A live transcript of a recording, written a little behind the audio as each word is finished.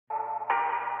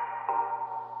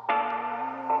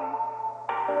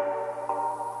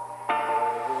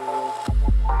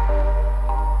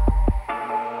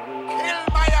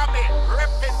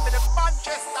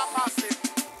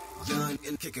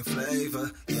chicken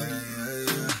flavor,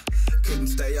 couldn't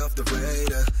stay off the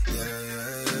radar,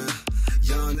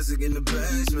 young nigga in the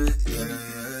basement,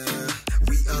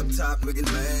 we up top, nigga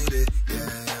made it,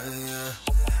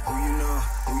 who you know,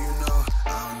 I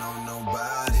don't know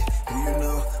nobody, who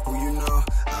you know,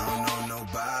 I don't know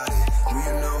nobody, who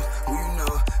you know,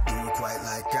 do it quite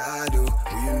like I do,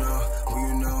 who you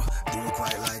know, do it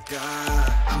quite like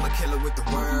I'm a killer with the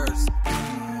words,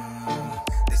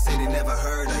 they say they never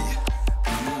heard of you,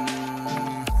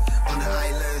 on the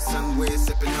island somewhere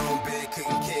sipping on big,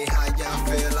 couldn't care how y'all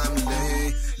feel, I'm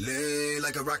lay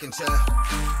like a rocking chair,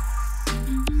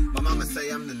 my mama say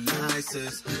I'm the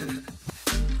nicest,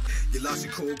 you lost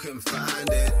your cool, couldn't find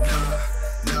it,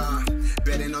 nah,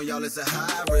 betting on y'all is a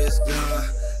high risk,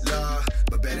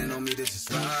 but betting on me this is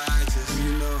righteous,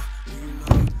 you know, I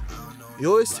don't know.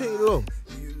 You always take long.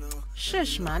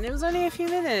 Shush, man, it was only a few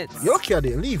minutes. You're lucky I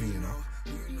didn't leave you, you know.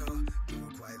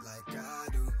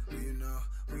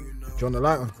 Do you want the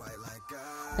light on?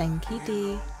 Thank you,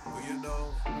 D.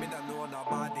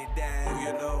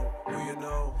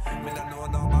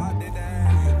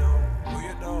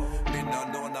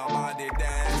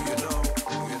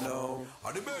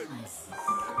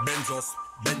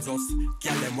 Benzos,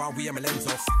 girl them want we am a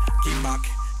lensos. Keep back,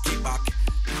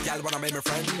 girl wanna make me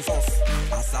friends us.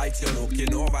 Aside you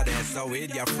looking over there, so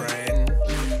with your friend.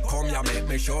 Come ya make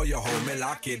me show you how me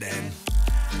lucky then.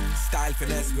 Style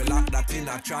finesse, we lock that in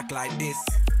a track like this.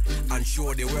 And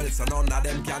show the world so none of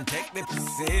them can take me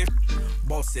safe.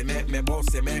 Bossy make me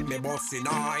bossy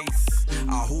nice.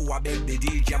 Who I beg the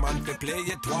DJ man to play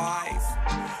it twice.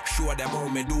 Show them how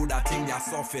me do that thing, ya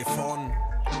so fi fun.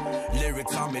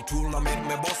 Lyrics on me tool, now make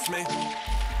me boss me.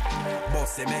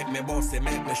 Bossy make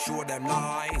me show them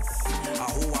nice.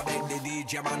 Who I beg the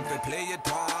DJ man to play it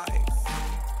twice.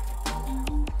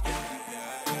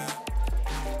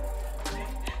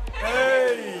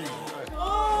 Hey!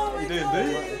 Oh, you doing,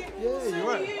 dude? Yeah, you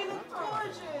right.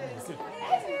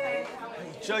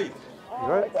 Jade. You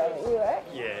right? You right?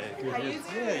 Yeah, good. How you doing?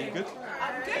 Yeah, you good?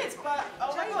 I'm good, but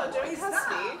oh my god, don't be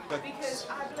thirsty because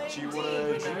I blame Do you want to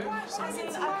drink I something?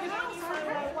 could only find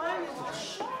my wine in the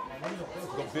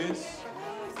shop. Got beers?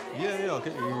 Yeah, I'll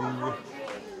get you.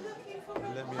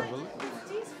 Let me have a look.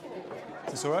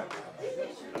 Is this alright?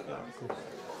 Yeah, cool.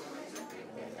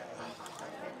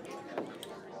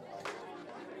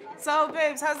 So,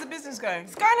 babes, how's the business going?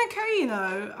 It's going okay, you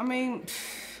know. I mean,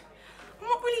 I'm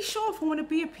not really sure if I want to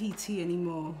be a PT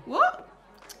anymore. What?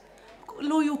 I've got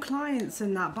loyal clients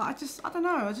and that, but I don't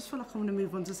know. I just feel like I want to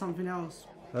move on to something else.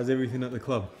 How's everything at the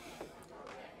club?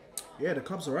 Yeah, the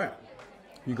club's alright.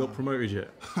 You got promoted yet?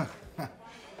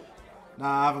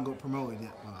 Nah, I haven't got promoted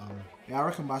yet, but yeah, I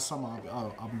reckon by summer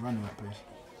I'll be running that place.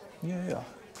 Yeah,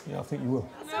 I think you will.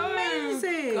 It's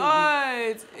amazing.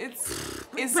 God,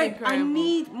 it's Babe, incredible. I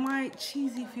need my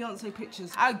cheesy fiance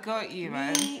pictures. I got you,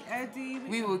 man. Me, Eddie.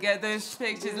 We will get those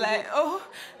pictures like, oh,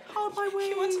 Hold my waist.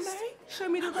 you want to marry? Show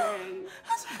me the ring.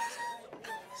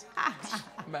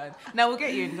 Man. No, we'll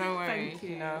get you, don't worry. Thank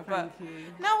you, know, thank but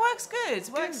you. no, work's good.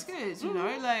 Work's good, you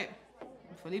know, like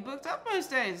fully booked up most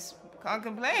days. Can't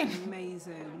complain.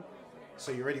 Amazing.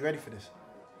 So you ready for this?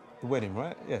 The wedding,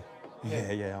 right? Yeah,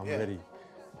 I'm ready.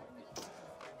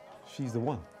 She's the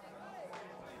one.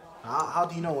 How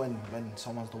do you know when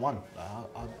someone's the one? How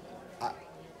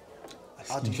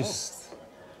do you know?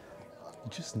 You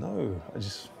just know.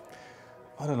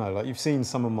 I don't know. Like you've seen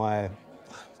some of my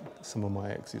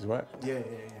exes, right? Yeah.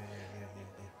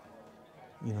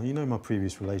 You know my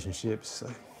previous relationships.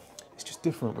 So it's just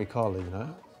different with Carla, you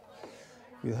know.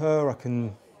 With her, I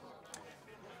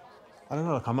don't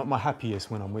know. Like I'm at my happiest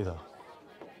when I'm with her.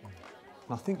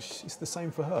 And I think it's the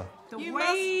same for her. You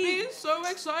must be so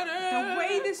excited. The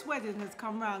way this wedding has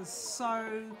come round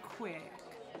so quick.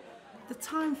 The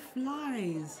time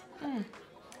flies.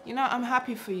 You know, I'm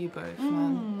happy for you both,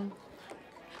 man.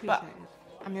 But Appreciate it.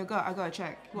 I mean, I gotta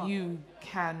check. What? You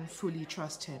can fully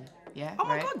trust him, yeah? Oh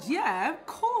my right? God, yeah, of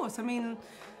course. I mean,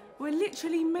 we're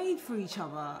literally made for each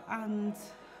other, and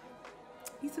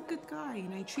he's a good guy, you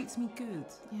know, he treats me good.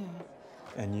 Yeah.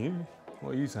 And you?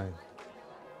 What are you saying?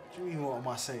 What do you mean, what am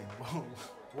I saying?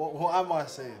 what am I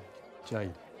saying?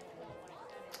 Jade.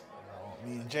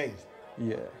 Me and Jade?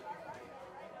 Yeah.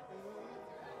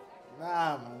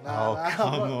 Nah, man. Oh,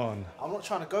 come on. I'm not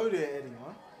trying to go there, Eddie,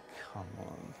 man. Come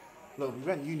on. Look, we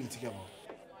went uni together.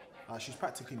 She's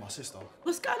practically my sister.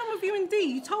 What's going on with you and D?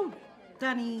 You told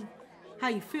Danny how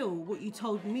you feel, what you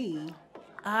told me.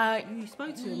 You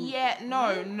spoke to him. Yeah,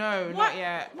 no, not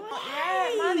yet. Why? Not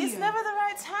yet, man. It's never the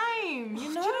right time,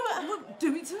 you know? Do you know what? We'll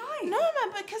do it tonight. No,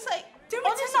 man, because like Do it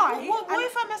Honestly, tonight. what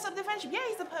if I mess up the friendship? Yeah,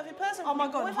 he's the perfect person. Oh my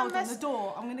What God, if I hold on the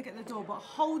door. I'm gonna get the door, but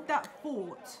hold that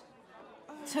thought.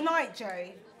 Tonight,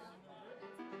 Jay.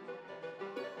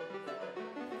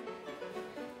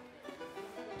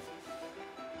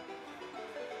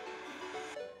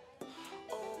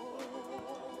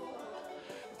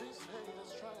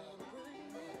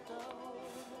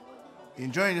 You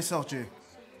enjoying yourself, Jay?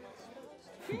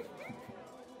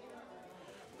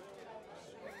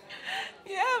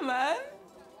 Yeah, man.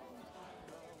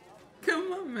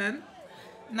 Come on, man.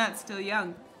 Nat's still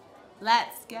young.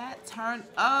 Let's get turned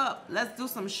up. Let's do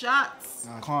some shots.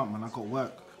 Nah, I can't, man. I got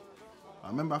work. I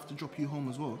remember I have to drop you home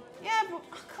as well. Yeah, but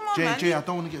come on, Jay, man. Jay, I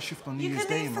don't want to get shift on New You Year's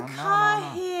can Day, leave man. the Nah, car nah,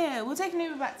 nah. here. We'll take an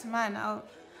Uber back to mine. I'll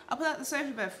put out the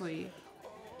sofa bed for you.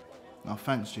 No,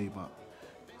 thanks, Jay, but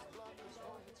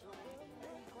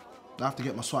I have to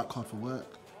get my swipe card for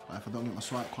work. Like, if I don't get my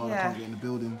swipe card, I Yeah. can't get in the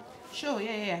building. Sure,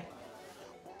 yeah.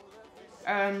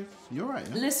 You're right,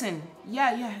 yeah? Listen,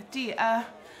 yeah, D,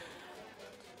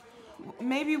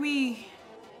 maybe we...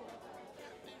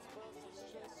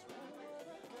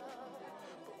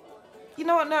 You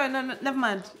know what, no, never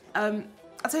mind. I'll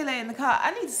tell you later in the car.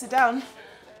 I need to sit down.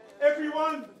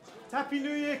 Everyone, Happy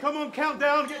New Year. Come on,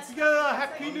 countdown, get together.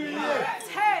 Happy New Year.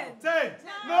 10. 10,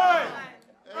 9,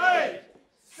 8,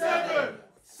 7,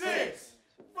 6,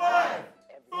 5,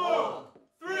 4,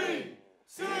 3,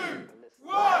 2,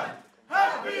 1.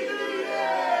 Happy New Year!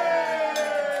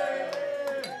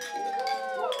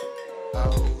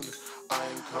 I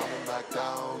ain't coming back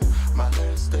down. My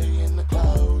hands stay in the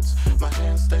clouds. My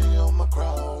hands stay on my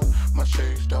crown. My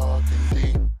shade's dark and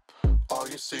deep. All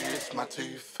you see is my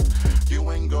teeth. You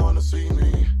ain't gonna see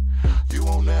me. You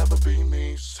won't ever be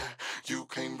me. You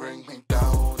can't bring me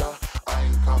down. I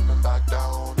ain't coming back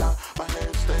down. My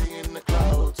hands stay in the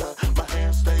clouds. My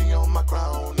hands stay on my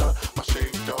crown. My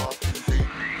shade's dark and deep.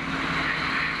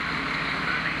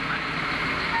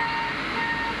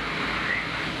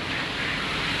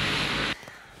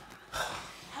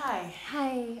 Hi.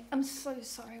 Hi, I'm so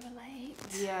sorry we're late.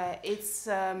 Yeah, it's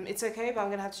okay, but I'm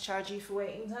gonna have to charge you for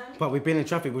waiting time. But we've been in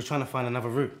traffic, we're trying to find another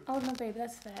route. Oh no, babe,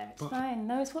 that's fair. It's fine.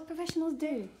 No, it's what professionals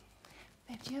do.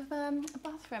 Babe, do you have a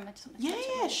bathroom? I just want to touch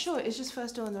on Yeah, it. sure. It's just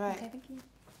first door on the right. Okay, thank you.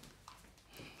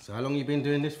 So how long you been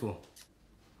doing this for?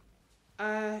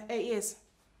 8 years.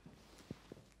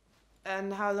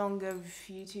 And how long have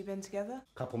you two been together?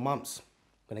 Couple months.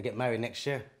 Gonna get married next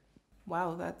year.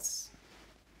 Wow, that's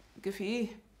good for you.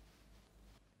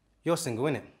 You're single,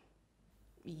 innit?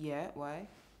 Yeah, why?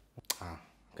 Ah,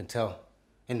 I can tell.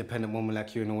 Independent woman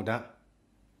like you and all that.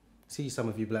 See, some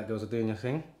of you black girls are doing your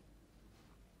thing.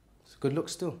 It's a good look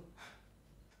still.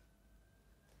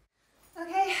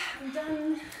 Okay, I'm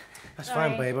done. That's Sorry.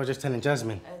 fine, babe. I was just telling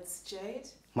Jasmine. It's Jade.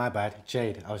 My bad,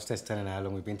 Jade. I was just telling her how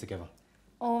long we've been together.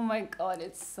 Oh my god,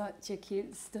 it's such a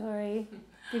cute story.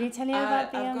 Did he tell you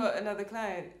about the I've got another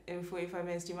client in 45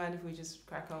 minutes. Do you mind if we just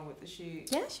crack on with the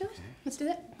shoot? Yeah, sure. Let's do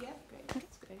it. Yeah, great.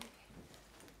 That's great.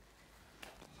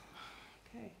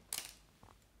 Okay.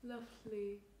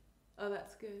 Lovely. Oh,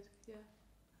 that's good. Yeah.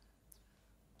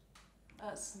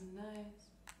 That's nice.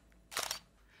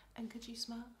 And could you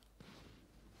smile?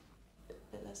 A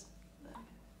bit less. Okay.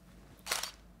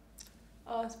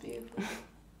 Oh, it's beautiful.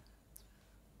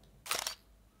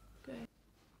 Great.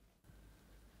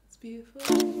 It's beautiful.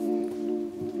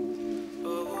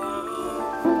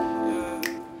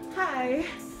 Hi.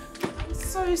 I'm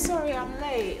so sorry I'm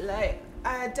late. Like,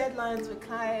 I had deadlines with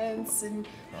clients and...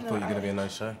 I thought you were going to be a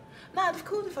no-show. No, I'd have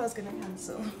called if I was going to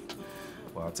cancel.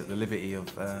 Well, I took the liberty of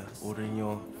ordering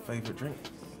your favourite drink.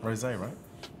 Rosé, right?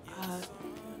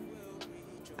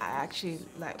 I actually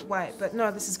like white, but no,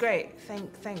 this is great.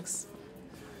 Thanks.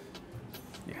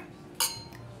 Yeah.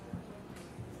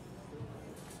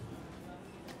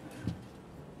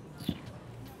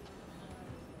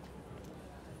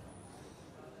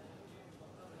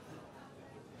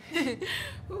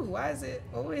 Ooh, why is it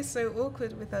always so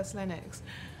awkward with us, Lennox?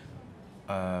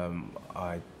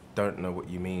 I don't know what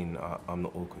you mean. I'm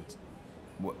not awkward.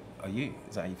 What are you?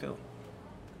 Is that how you feel?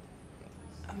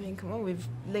 I mean, come on, we've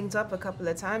linked up a couple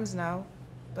of times now,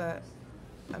 but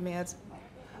I mean, I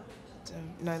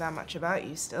don't know that much about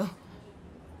you still.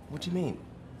 What do you mean?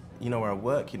 You know where I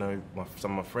work, you know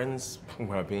some of my friends,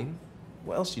 where I've been.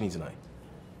 What else do you need to know?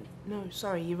 No,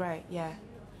 sorry, you're right, yeah.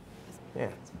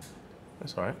 Yeah,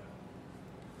 that's all right.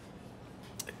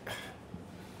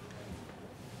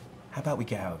 How about we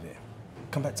get out of here?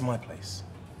 Come back to my place.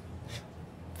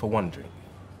 For one drink.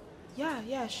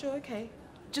 Yeah, sure, okay.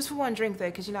 Just for one drink, though,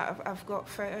 because, you know, I've got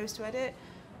photos to edit.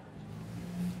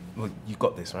 Well, you've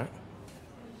got this, right?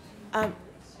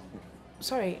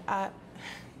 Sorry,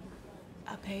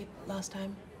 paid last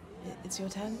time. It's your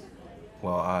turn.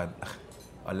 Well,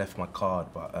 I left my card,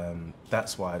 but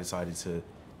that's why I decided to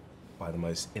buy the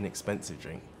most inexpensive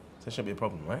drink. So that shouldn't be a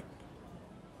problem, right?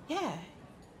 Yeah,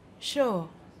 sure.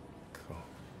 Cool.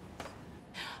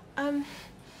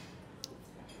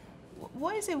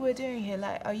 What is it we're doing here?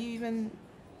 Like, are you even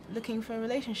looking for a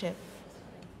relationship?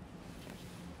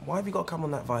 Why have you got to come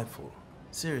on that vibe for?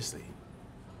 Seriously.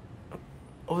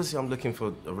 Obviously, I'm looking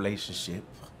for a relationship,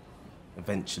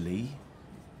 eventually.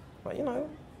 But, you know,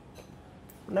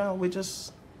 now we're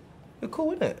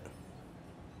cool, innit?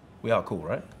 We are cool,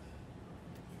 right?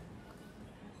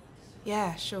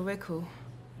 Yeah, sure, we're cool.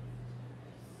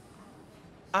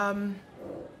 Do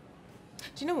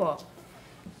you know what?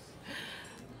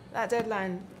 That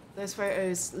deadline, those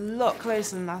photos, a lot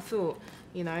closer than I thought,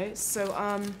 you know? So,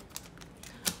 I'm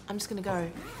just gonna go.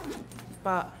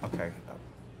 But... Okay.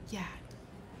 Yeah.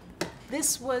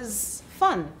 This was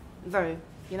fun, though,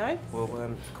 you know?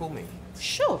 Well, call me.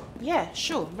 Sure, yeah,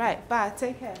 sure. Right, bye,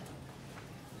 take care.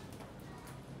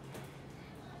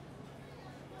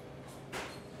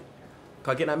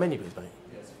 Can I get that menu, please, mate?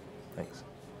 Yes. Thanks.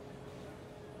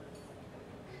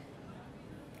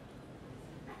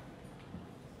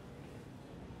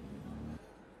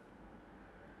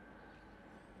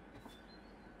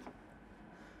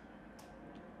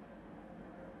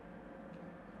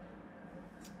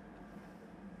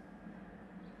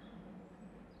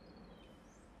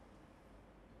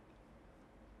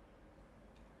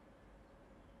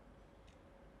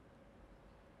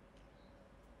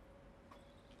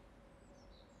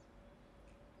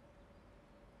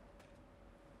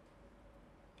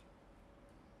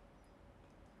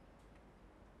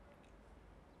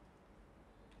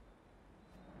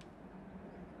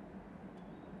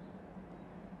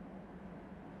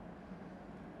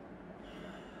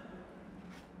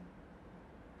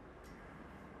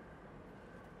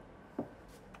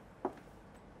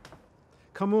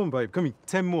 Come on, babe. Come here.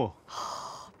 10 more.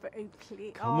 Babe,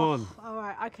 please. Come on. All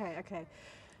right, okay.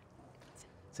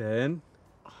 10,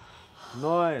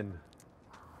 9,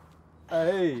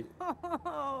 8,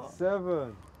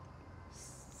 7,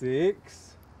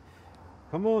 6.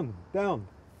 Come on, down.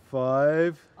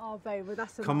 5. Oh, babe, well,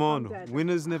 that's enough. Come on. I'm dead.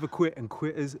 Winners never quit and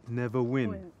quitters never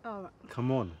win. All right.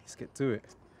 Come on, let's get to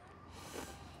it.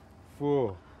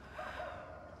 4,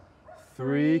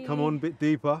 3. Come on, bit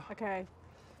deeper. Okay.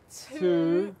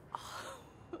 2.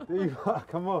 Deeper.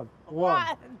 Come on.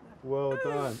 1. Well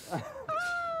done.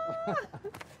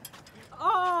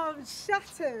 Oh, I'm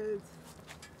shattered.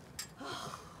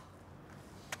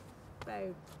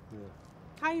 Babe,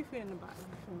 how are you feeling about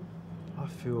everything? I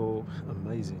feel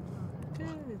amazing.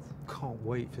 Good. Can't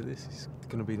wait for this. It's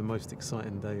going to be the most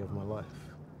exciting day of my life.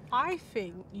 I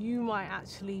think you might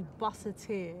actually bust a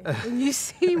tear when you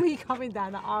see me coming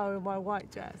down the aisle in my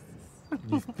white dress.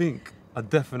 You think? I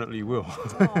definitely will.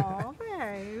 Oh,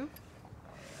 babe.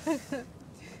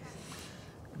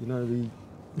 You know, the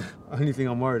only thing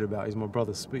I'm worried about is my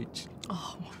brother's speech.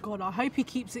 Oh my God, I hope he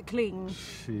keeps it clean.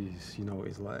 Jeez, you know what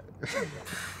he's like.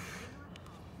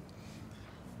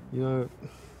 You know,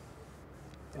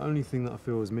 the only thing that I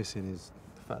feel is missing is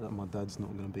the fact that my dad's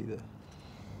not going to be there.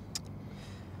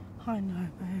 I know,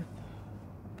 babe.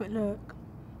 But look,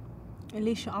 at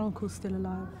least your uncle's still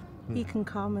alive. He can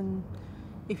come, and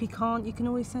if he can't, you can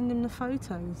always send him the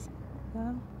photos.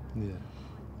 Yeah? Yeah.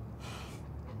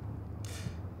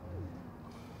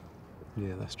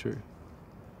 Yeah, that's true.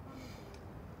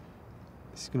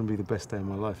 This is going to be the best day of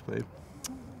my life, babe.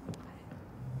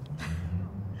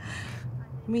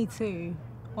 Me too,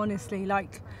 honestly.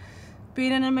 Like,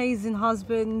 being an amazing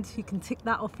husband, you can tick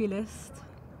that off your list.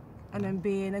 And then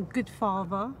being a good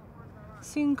father,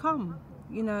 soon come.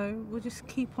 You know, we'll just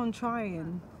keep on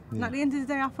trying. Yeah. And at the end of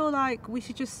the day, I feel like we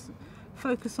should just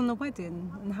focus on the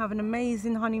wedding and have an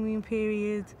amazing honeymoon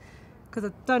period. Because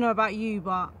I don't know about you,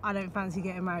 but I don't fancy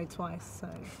getting married twice, so.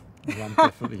 Well, I'm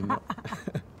definitely not.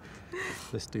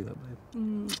 Let's do that,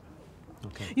 babe.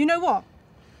 Okay. You know what?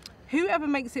 Whoever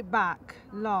makes it back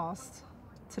last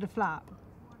to the flat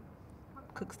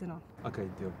cooks dinner. Okay,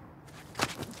 deal.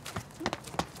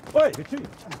 Oi, the chief!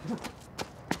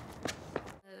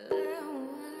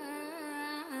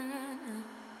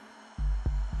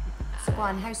 So go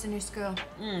on, how's the new school?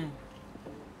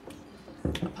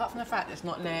 Apart from the fact it's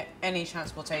not near any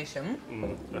transportation.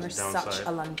 You're such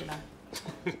a Londoner.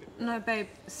 No, babe,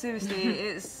 seriously,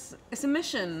 it's a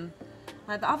mission.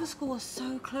 Like, the other school was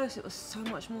so close, it was so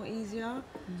much more easier.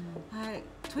 Like,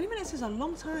 20 minutes is a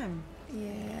long time.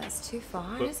 Yeah, it's too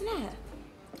far, But isn't it?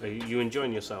 Are you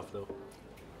enjoying yourself, though?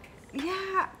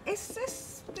 Yeah,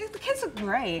 the kids are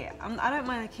great. I don't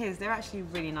mind the kids. They're actually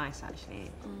really nice, actually.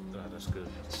 That's good.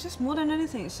 It's just more than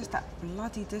anything, it's just that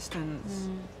bloody distance.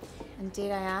 And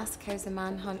dare I ask, how's the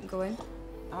manhunt going?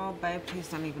 Oh, babe, please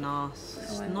don't even ask.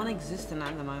 It's non-existent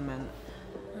at the moment.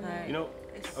 Like, You know,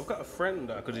 I've got a friend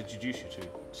that I could introduce you to.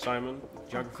 Simon,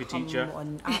 geography teacher.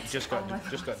 Just got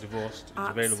divorced. He's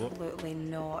available. Absolutely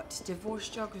not.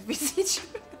 Divorced geography teacher.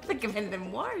 Think of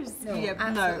anything worse. No, yeah,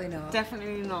 absolutely no, not.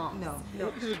 Definitely not. No.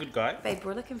 He's a good guy. Babe,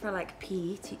 we're looking for like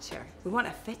PE teacher. We want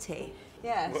a fitty.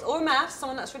 Yes, or maths,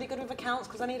 someone that's really good with accounts,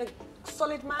 because I need a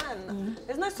solid man.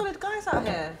 There's no solid guys out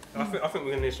here. I think we're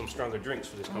gonna need some stronger drinks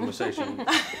for this conversation.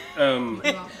 I'm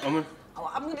I'm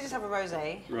gonna just have a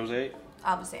rosé. Rosé.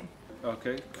 I'll be same.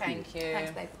 Okay. Thank you.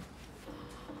 Thanks, babe.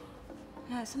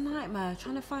 Yeah, it's a nightmare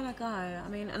trying to find a guy. I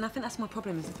mean, and I think that's my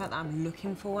problem, is the fact that I'm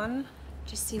looking for one.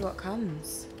 Just see what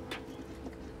comes.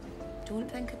 Don't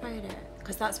think about it,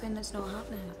 because that's when it's not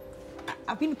happening.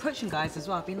 I've been approaching guys as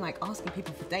well. I've been like asking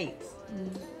people for dates.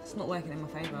 It's not working in my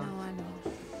favour. No, I know.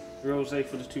 Rosé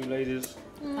for the two ladies.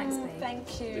 Thanks, babe.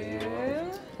 Thank you.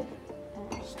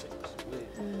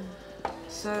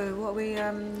 So, what are we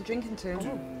drinking to?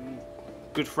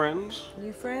 Good friends.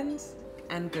 New friends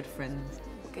and good friends.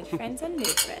 Good friends and new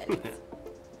friends.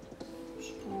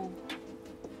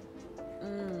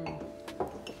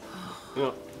 You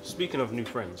know, speaking of new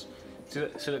friends, see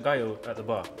that guy at the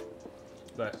bar?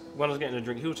 Like, when I was getting a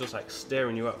drink, he was just like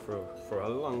staring you out for a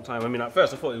long time. I mean, at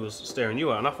first I thought he was staring you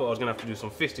out, and I thought I was gonna have to do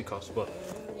some fisticuffs, but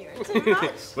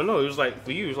but no, it was like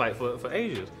for you, it was like for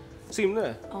ages. See him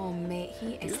there? Oh, mate,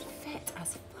 he is fit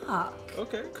as fuck.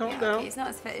 Okay, calm down. Okay, he's not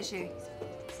as fit as you.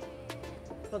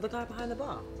 But the guy behind the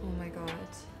bar? Oh my god.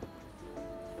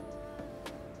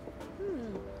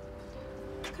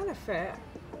 It's kind of fit.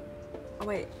 Oh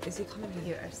wait, is he coming here?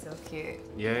 You are so cute.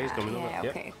 Yeah, he's coming over. Yeah, Yeah.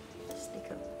 okay. Just be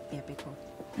cool. Yeah, be cool.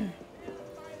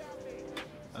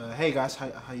 Hey guys,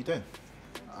 how you doing?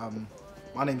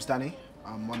 My name's Danny.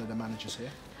 I'm one of the managers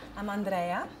here. I'm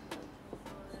Andrea.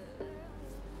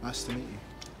 Nice to meet you.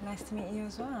 Nice to meet you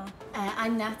as well.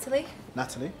 I'm Natalie.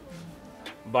 Natalie?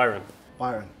 Byron.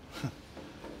 Byron.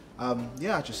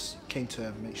 Yeah, I just came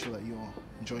to make sure that you're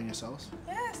enjoying yourselves.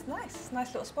 Yeah, it's nice.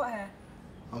 Nice little spot here.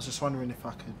 I was just wondering if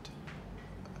I could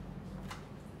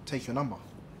take your number.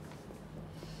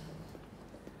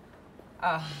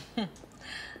 Oh.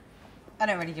 I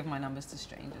don't really give my numbers to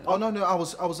strangers. Oh no, I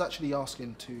was actually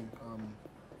asking to, you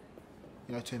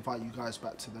know, to invite you guys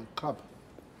back to the club.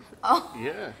 Oh.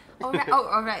 Yeah. All right. Oh,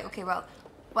 all right. Okay. Well,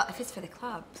 if it's for the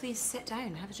club, please sit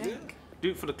down, have a drink.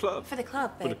 Do it for the club. For the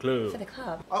club, babe. For the club. For the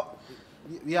club. Oh,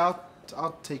 yeah.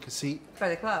 I'll take a seat. For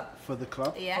the club. For the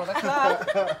club. Yeah. For the club.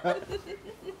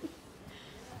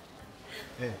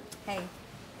 Yeah. Hey.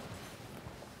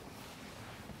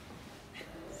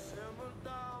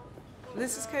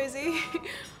 This is cozy.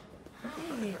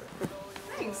 Hey.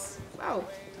 Thanks. Wow.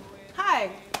 Hi.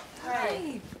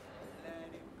 Hi.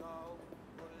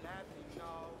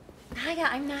 Hiya,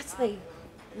 I'm Natalie.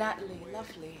 Natalie,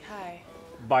 lovely. Hi.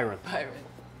 Byron. Byron.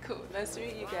 Cool. Nice to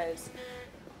meet you guys.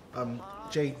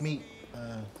 Jade, meet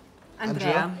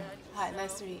Andrea. Hi,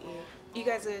 nice to meet you. You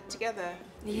guys are together.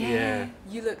 Yeah.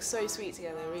 You look so sweet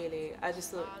together, really. I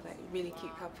just thought, like, really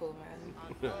cute couple, man.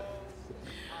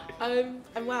 And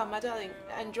wow, my darling,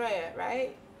 Andrea,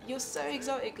 right? You're so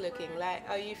exotic looking. Like,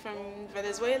 are you from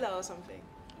Venezuela or something?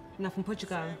 No, from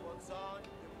Portugal.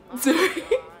 Sorry.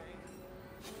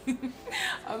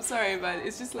 I'm sorry, but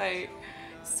it's just like,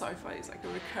 it's so funny. It's like a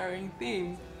recurring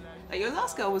theme. Like, your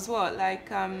last girl was what? Like,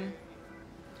 half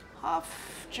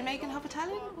Jamaican, half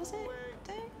Italian, was it?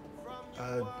 Dave?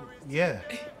 Yeah.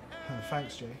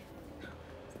 Thanks, Jay.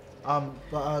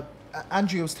 But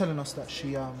Andrea was telling us that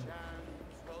she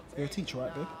you're a teacher,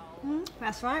 right, babe?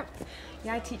 That's right.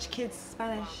 Yeah, I teach kids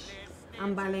Spanish.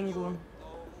 I'm bilingual.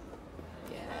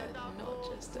 Yeah, not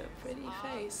just a pretty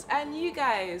face. And you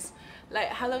guys, like,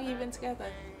 how long have you been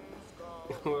together?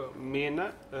 Well, me and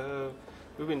Nat,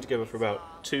 we've been together for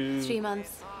about 3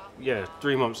 months. Yeah,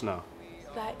 3 months now.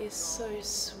 That is so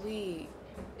sweet.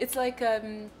 It's like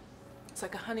a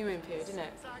honeymoon period, isn't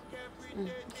it?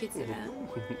 Kids do that.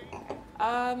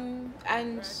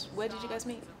 And where did you guys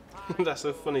meet? That's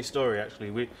a funny story,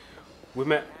 actually. We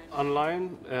met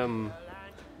online,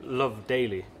 Love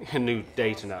Daily, a new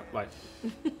dating app. Like,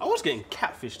 I was getting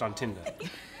catfished on Tinder.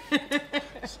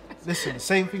 Listen, the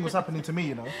same thing was happening to me,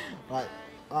 you know. Like,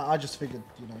 I just figured,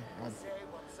 you know, I'd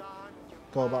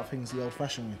go about things the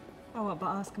old-fashioned way. Oh, what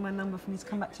about asking my number for me to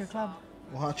come back to your club?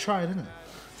 Well, I tried, didn't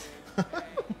I?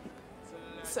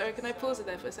 Sorry, can I pause it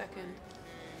there for a second?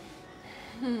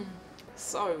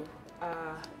 So,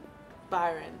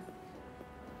 Byron,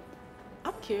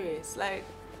 curious. Like,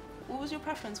 what was your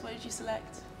preference? What did you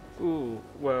select? Ooh,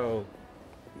 well,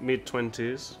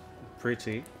 mid-20s,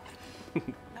 pretty.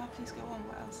 Now please go on.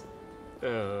 What else?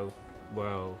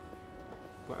 Well,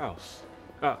 what else?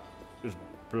 Ah, it was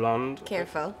blonde.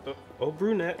 Careful. Oh,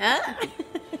 brunette. Ah.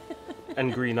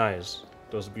 And green eyes.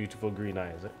 Those beautiful green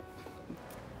eyes.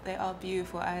 They are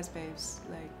beautiful eyes, babes.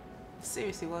 Like,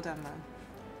 seriously, well done, man.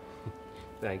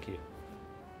 Thank you.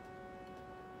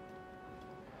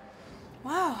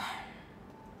 Wow.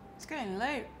 It's getting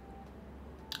late.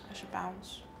 I should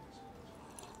bounce.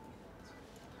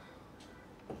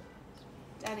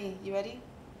 Danny, you ready?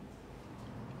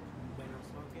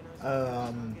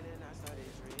 I'm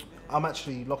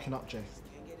actually locking up, Jay.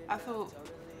 I thought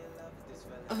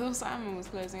Simon was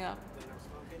closing up.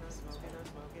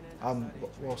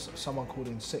 Well, someone called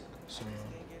in sick, so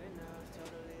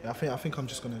yeah, I think I'm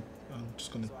just gonna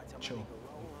chill.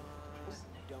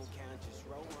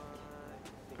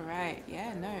 Right,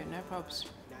 yeah, no probs.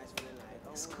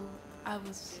 It's cool. I'll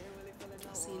see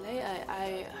you later.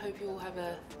 I hope you all have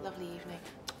a lovely evening.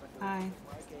 Bye.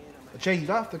 Jay, you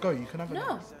don't have to go. You can have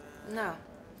a No,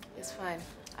 it's fine.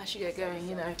 I should get going,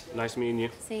 you know. Nice meeting you.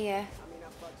 See ya.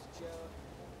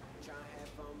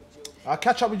 I'll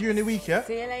catch up with you in the week, yeah?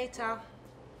 See you later.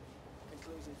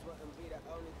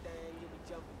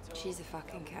 She's a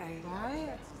fucking cow.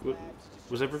 Right?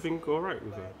 Was everything all right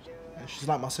with her? Yeah, she's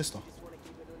like my sister.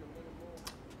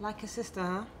 Like a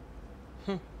sister,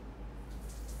 huh?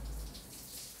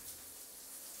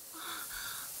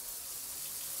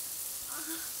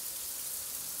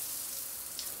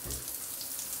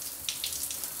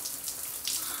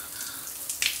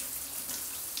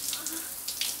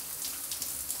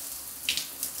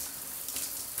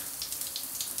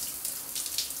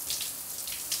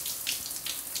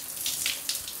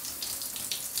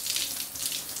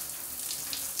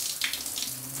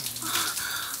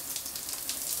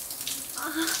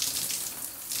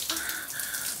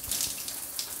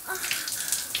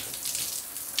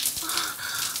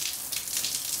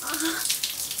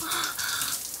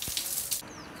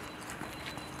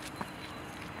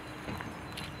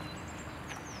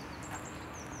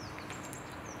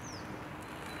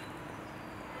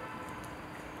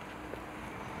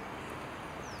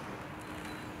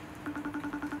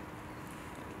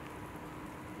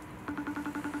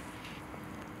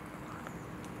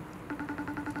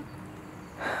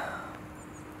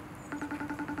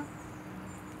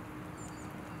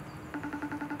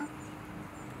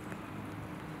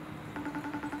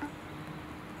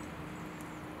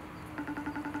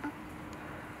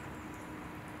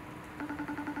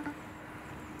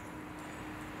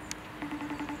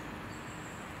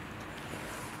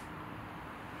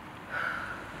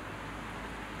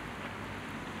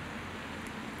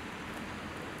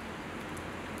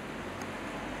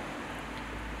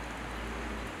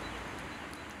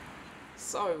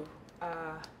 So,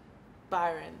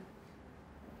 Byron,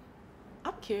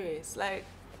 I'm curious, like,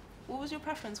 what was your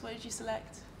preference? What did you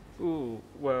select? Ooh,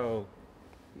 well,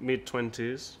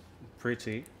 mid-20s,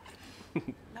 pretty.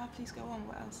 Now please go on.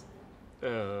 What else?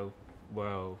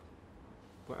 Well,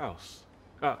 what else?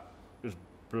 Ah, it was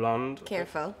blonde.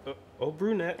 Careful. Oh,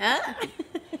 brunette. Ah.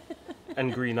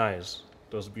 And green eyes.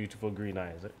 Those beautiful green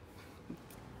eyes.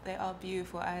 They are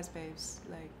beautiful eyes, babes.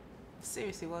 Like,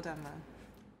 seriously, well done, man.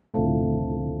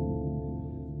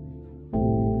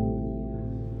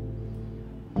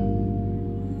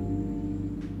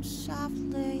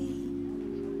 Softly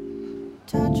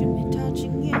touching me,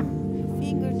 touching you. Your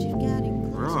fingertips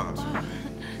getting close. Right.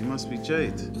 You must be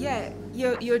Jade. Yeah,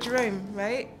 you're Jerome,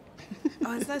 right?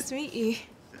 Oh, it's nice to meet you.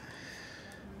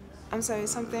 I'm sorry,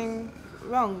 is something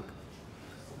wrong?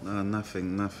 No,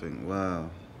 nothing. Wow.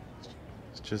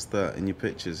 It's just that in your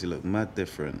pictures you look mad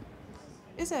different.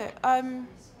 Is it?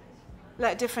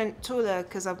 Like different, taller,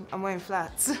 because I'm wearing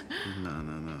flats.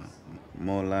 No.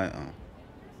 More lighter.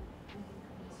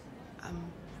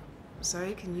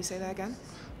 Sorry, can you say that again?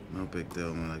 No big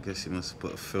deal, man. I guess you must have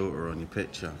put a filter on your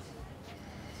picture.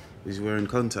 Was you wearing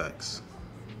contacts?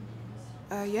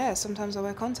 Yeah, sometimes I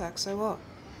wear contacts, so what?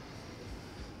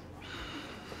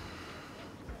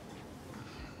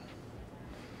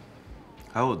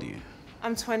 How old are you?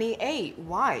 I'm 28,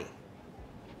 why?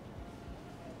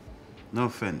 No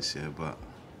offense, yeah, but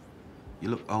you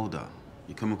look older.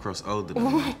 You come across older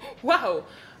than me. Wow.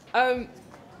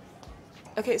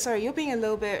 Okay, sorry, you're being a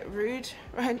little bit rude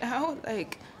right now.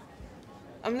 Like,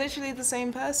 I'm literally the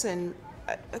same person.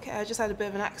 Okay, I just had a bit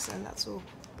of an accent, that's all.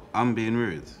 I'm being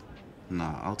rude?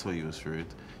 Nah, I'll tell you what's rude.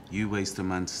 You waste a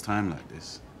man's time like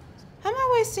this. How am I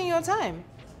wasting your time?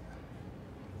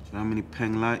 Do you know how many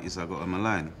peng lighties I got on my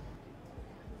line?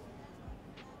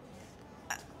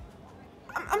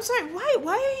 I'm sorry,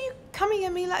 why are you coming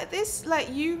at me like this? Like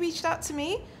you reached out to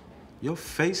me? You're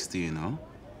feisty, you know?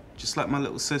 Just like my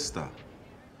little sister.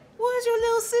 What does your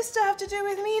little sister have to do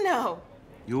with me now?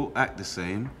 You all act the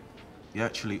same. You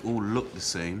actually all look the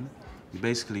same. You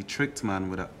basically tricked man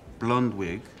with that blonde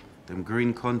wig, them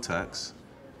green contacts.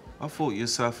 I thought you're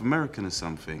South American or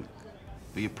something.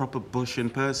 But you're proper bush in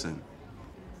person.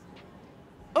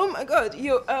 Oh my god,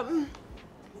 you're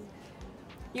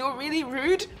really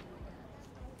rude.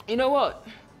 You know what?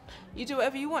 You do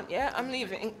whatever you want, yeah? I'm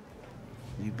leaving.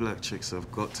 You black chicks have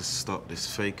got to stop this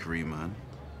fakery, man.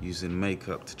 Using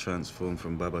makeup to transform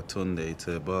from Babatunde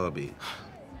to Barbie.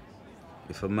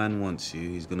 If a man wants you,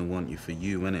 he's gonna want you for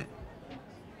you, innit?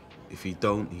 If he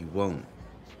don't, he won't.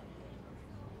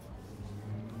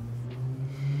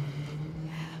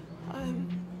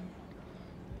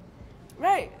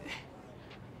 Right.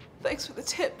 Thanks for the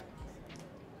tip.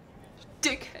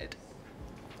 Dickhead.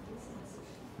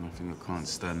 Nothing I can't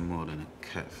stand more than a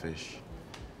catfish.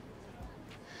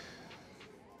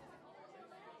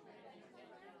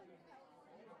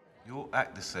 You all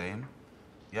act the same.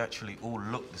 You actually all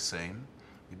look the same.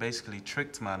 You basically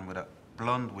tricked man with that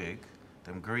blonde wig,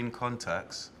 them green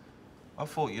contacts. I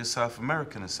thought you're South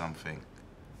American or something.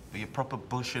 But you're proper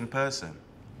bush in person.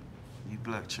 You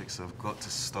black chicks have got to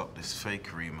stop this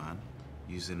fakery, man.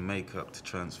 Using makeup to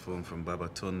transform from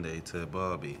Babatunde to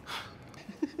Barbie.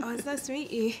 Oh, it's nice to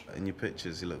meet you. In your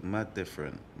pictures, you look mad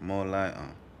different. More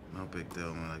lighter. No big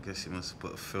deal, man. I guess you must have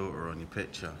put a filter on your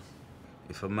picture.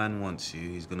 If a man wants you,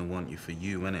 he's gonna want you for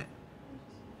you, innit?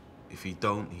 If he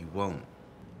don't, he won't.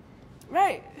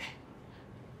 Right.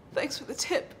 Thanks for the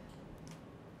tip.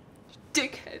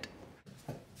 Dickhead.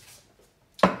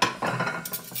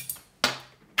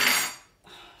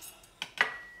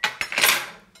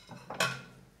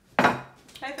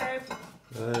 Hey, babe.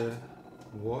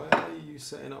 Why are you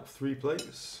setting up 3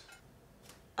 plates?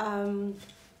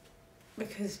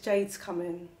 Because Jade's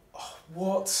coming. Oh,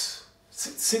 what?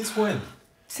 Since when?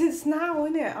 Since now,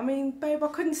 innit? I mean, babe, I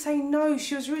couldn't say no.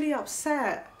 She was really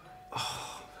upset.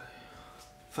 Oh,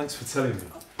 thanks for telling me.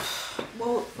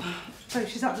 Well, babe,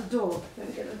 she's at the door. Let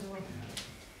me get the door.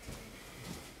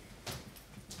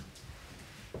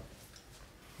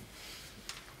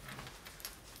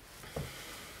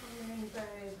 Come in,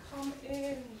 babe. Come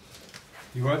in.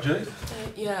 You right, Jade?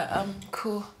 Yeah,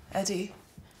 cool, Eddie.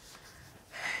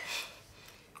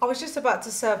 I was just about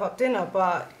to serve up dinner,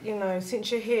 but, you know,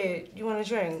 since you're here, you want a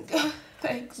drink?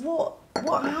 Thanks. What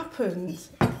happened?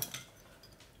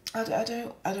 I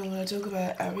don't want to talk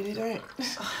about it. I really don't.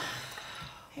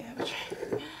 Yeah, have a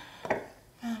drink.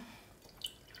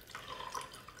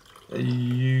 Do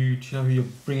you know who you're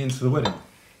bringing to the wedding?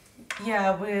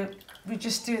 Yeah, we're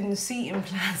just doing the seating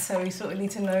plan, so we sort of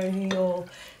need to know who your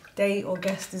date or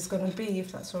guest is going to be,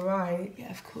 if that's all right.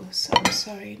 Yeah, of course. I'm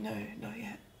sorry. No, not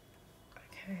yet.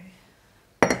 Okay.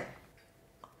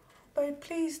 Babe,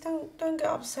 please don't get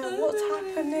upset. What's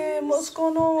happening? What's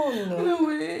going on? No,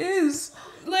 it is.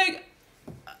 Like,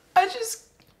 I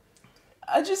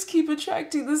just keep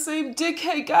attracting the same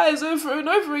dickhead guys over and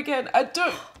over again. I'm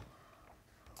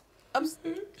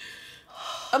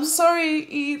sorry,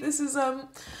 E. This is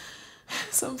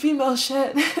some female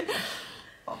shit.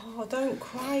 Oh, don't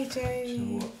cry, Jade. You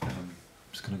know what? I'm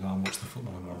just gonna go and watch the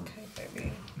football tomorrow. Okay,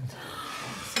 baby.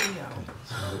 See ya.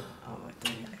 Oh my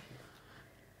dear.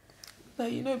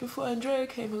 Like, you know, before Andrea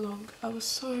came along, I was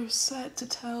so sad to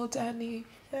tell Danny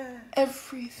Yeah.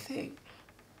 everything.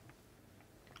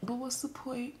 But what's the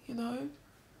point, you know?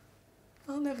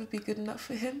 I'll never be good enough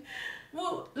for him.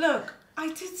 Well, look, I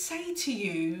did say to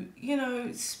you, you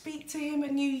know, speak to him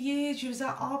at New Year's. You was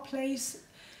at our place.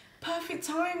 Perfect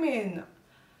timing.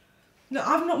 No,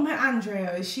 I've not met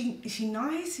Andrea. Is she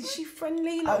nice? Is she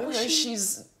friendly? Like, I don't know,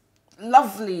 she's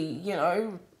lovely, you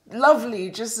know,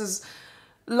 lovely, just as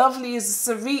lovely as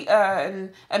Sarita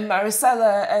and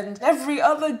Maricela and every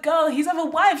other girl he's ever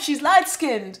wifed. She's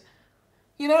light-skinned,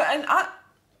 you know, and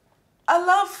I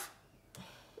love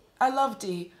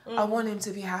D. I want him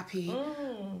to be happy.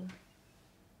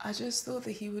 I just thought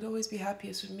that he would always be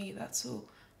happiest with me, that's all.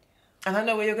 And I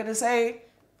know what you're gonna say.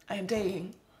 I am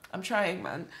dating. I'm trying,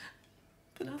 man.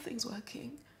 But nothing's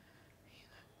working.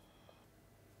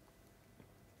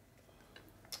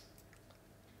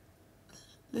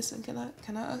 Listen, can I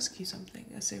ask you something?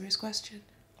 A serious question?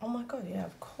 Oh my God, yeah,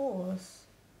 of course.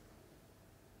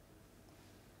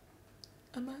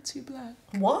 Am I too black?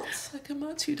 What? Like, am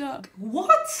I too dark?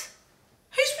 What?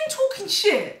 Who's been talking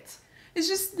shit? It's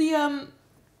just the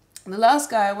last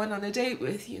guy I went on a date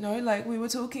with, you know, like we were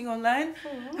talking online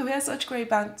and we had such great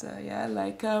banter, yeah,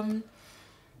 like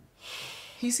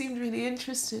he seemed really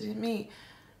interested in me.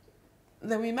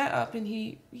 then we met up and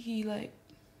he like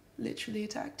literally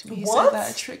attacked me. He What? said that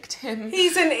I tricked him.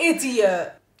 He's an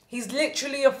idiot. He's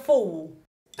literally a fool.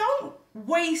 Don't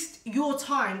waste your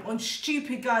time on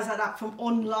stupid guys like that from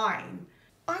online.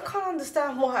 I can't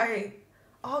understand why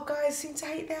our guys seem to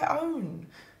hate their own.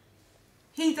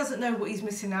 He doesn't know what he's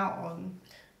missing out on.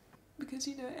 Because,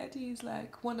 you know, Eddie's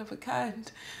like one of a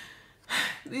kind.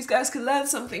 These guys could learn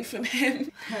something from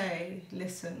him. Hey,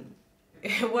 listen.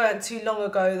 It weren't too long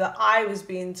ago that I was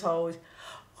being told,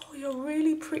 oh, you're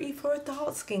really pretty for a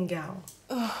dark-skinned gal.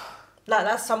 Like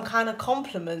that's some kind of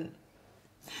compliment.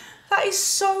 That is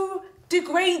so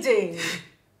degrading.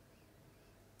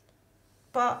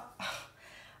 But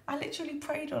I literally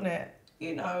prayed on it.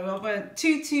 You know, I went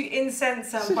to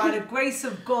incense and by the grace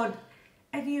of God,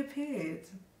 Eddie appeared.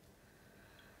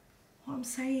 What I'm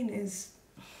saying is,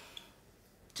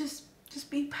 just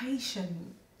be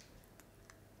patient.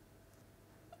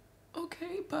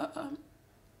 Okay, but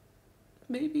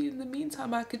maybe in the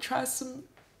meantime I could try some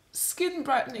skin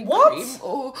brightening cream,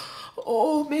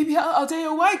 or maybe I'll date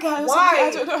a white guy or something.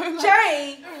 I don't know. Like,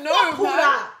 Jay, no, fuck all man.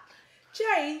 that.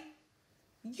 Jay,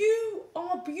 you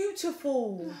are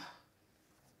beautiful.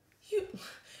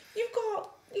 You've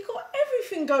got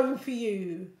everything going for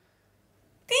you.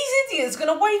 These idiots are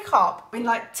gonna wake up in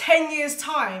like 10 years'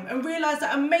 time and realise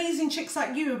that amazing chicks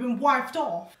like you have been wiped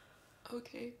off.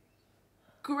 Okay,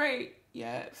 great,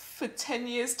 yeah, for 10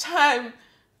 years' time,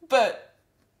 but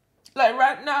like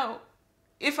right now,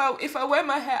 if I wear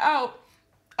my hair out,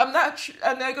 I'm natural,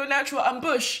 and I go natural, I'm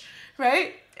bush,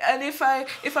 right? And if I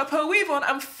put a weave on,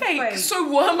 I'm fake. So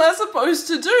what am I supposed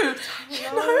to do?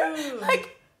 You know,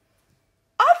 like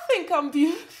I think I'm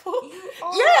beautiful.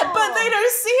 Yeah, but they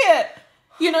don't see it.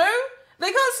 You know,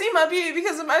 they can't see my beauty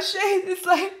because of my shade. It's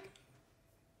like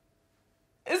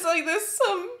there's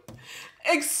some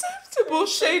acceptable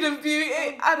shade of beauty,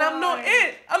 and I'm not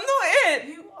it. I'm not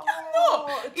it. I'm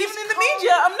not. Even in the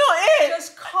media, I'm not it.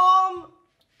 Just calm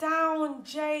down,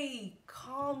 Jay.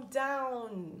 Calm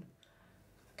down.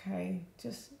 Okay,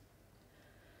 just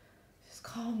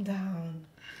calm down.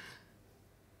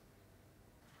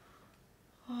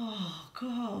 Oh,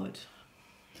 God.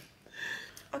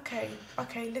 Okay,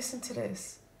 listen to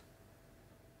this.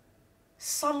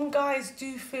 Some guys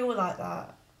do feel like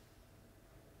that,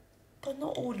 but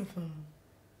not all of them.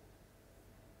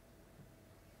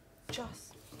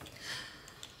 Just.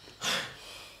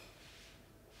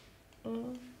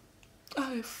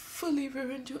 I fully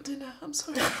ruined your dinner. I'm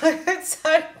sorry. It's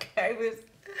okay.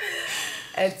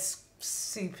 Ed's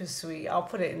super sweet. I'll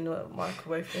put it in the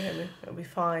microwave for him. It'll be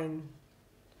fine.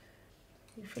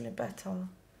 You feeling better?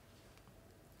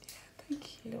 Yeah, thank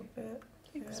you. A little bit.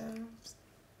 Thanks. Yeah.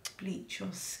 Bleach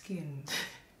your skin.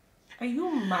 Are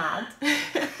you mad? I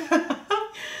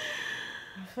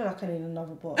feel like I need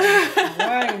another bottle of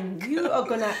wine. You are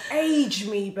gonna age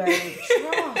me, babe.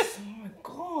 Trust. Oh my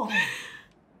God.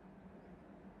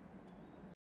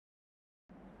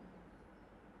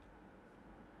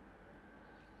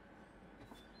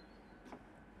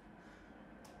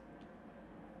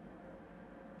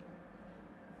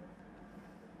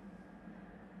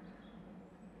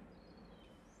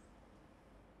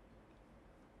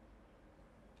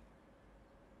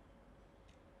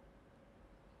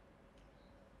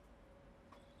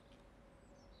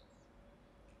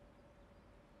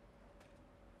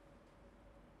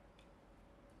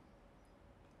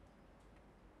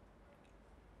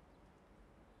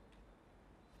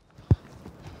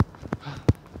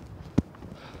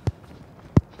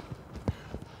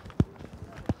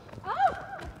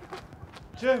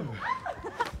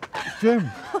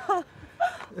 Jim!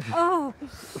 Oh.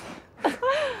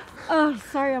 Oh,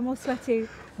 sorry, I'm all sweaty.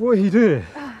 What are you doing?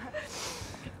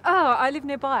 Oh, I live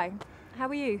nearby. How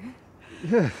are you?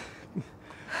 Yeah.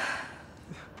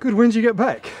 Good, when did you get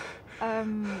back?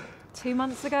 2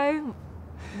 months ago.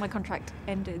 My contract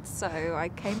ended, so I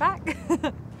came back.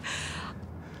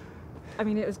 I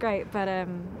mean, it was great, but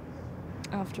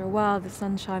after a while, the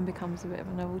sunshine becomes a bit of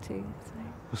a novelty. So.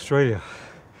 Australia.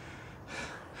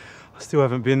 I still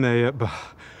haven't been there yet, but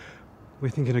we're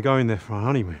thinking of going there for our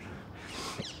honeymoon.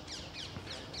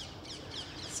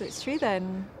 So it's true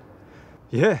then?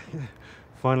 Yeah.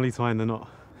 Finally tying the knot.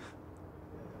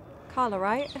 Carla,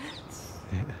 right?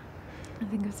 Yeah. I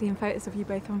think I've seen photos of you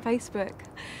both on Facebook.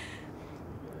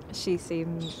 She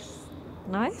seems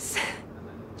nice.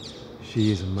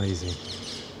 She is amazing.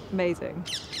 Amazing.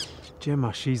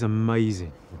 Gemma, she's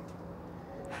amazing.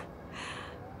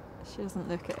 She doesn't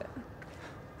look it.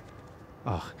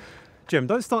 Oh, Gem,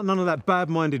 don't start none of that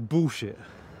bad-minded bullshit.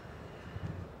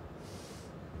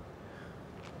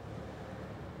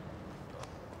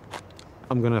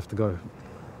 I'm gonna have to go.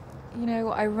 You know,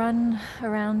 I run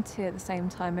around here at the same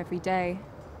time every day.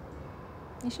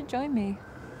 You should join me.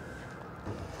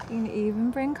 You can even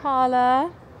bring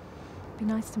Carla. Be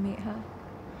nice to meet her.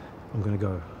 I'm gonna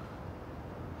go.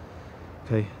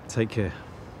 Okay, take care.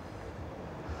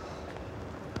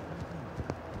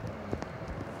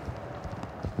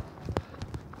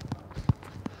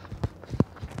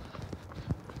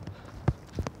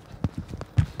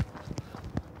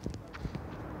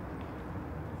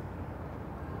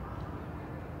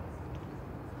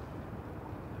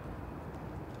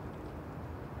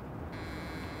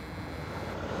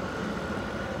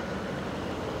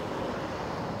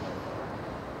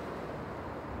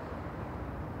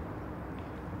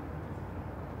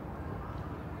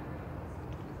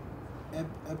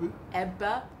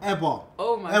 Ebba? Ebba.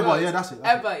 Oh my Ebba, god. yeah, that's it.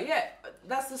 Ebba, yeah.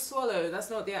 That's the swallow.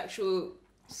 That's not the actual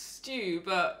stew,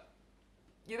 but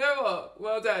you know what?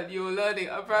 Well done. You're learning.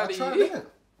 I'm proud of tried, you. innit?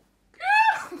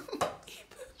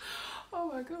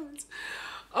 Oh my god.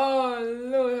 Oh,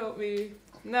 Lord help me.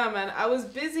 No, man. I was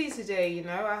busy today, you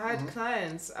know. I had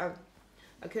clients. I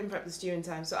couldn't prep the stew in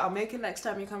time, so I'll make it next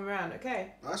time you come around,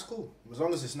 okay? That's cool. As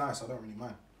long as it's nice, I don't really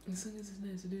mind. As long as it's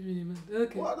nice, I don't really mind.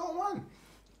 Okay. Well, I don't mind.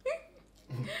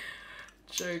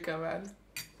 Joker, man.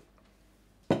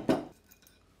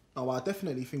 Oh, I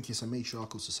definitely think it's a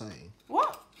matriarchal society.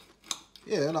 What?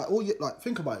 Yeah, like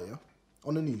think about it, yeah?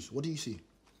 On the news, what do you see?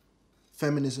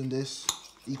 Feminism this,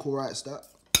 equal rights that.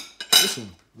 Listen,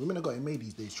 women have got it made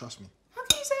these days, trust me. How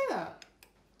can you say that?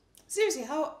 Seriously,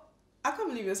 how... I can't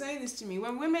believe you're saying this to me.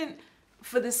 When women,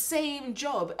 for the same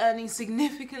job, earning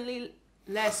significantly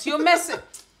less, you're messing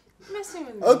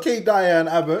with me. Okay, Diane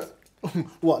Abbott.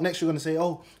 What, next you're going to say,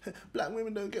 oh, black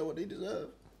women don't get what they deserve.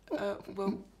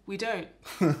 Well, we don't.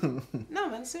 No,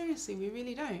 man, seriously, we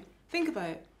really don't. Think about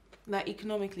it. Like,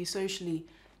 economically, socially,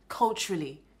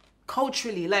 culturally.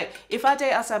 Like, if I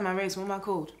date outside my race, what am I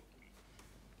called?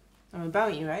 I'm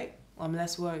about you, right? Or I'm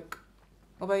less woke.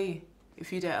 What about you?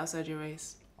 If you date outside your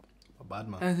race? A bad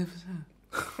man.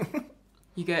 100%.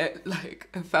 You get, like,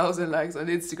 1,000 likes on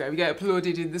Instagram. You get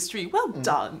applauded in the street. Well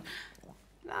done.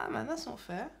 Nah, man, that's not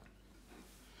fair.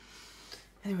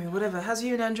 Anyway, whatever. How's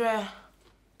you and Andrea?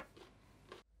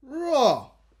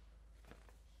 Raw.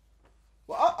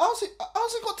 Well, how's it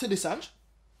got to this, Ange?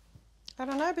 I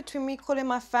don't know, between me calling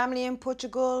my family in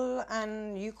Portugal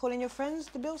and you calling your friends,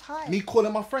 the bill's high. Me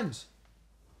calling my friends?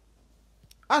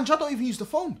 Ange, I don't even use the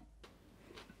phone.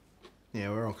 Yeah,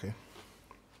 we're okay.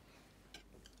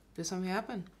 Did something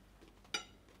happen?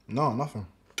 No, nothing.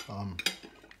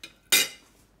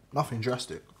 Nothing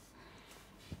drastic.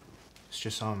 It's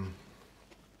just,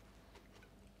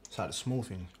 it's like the small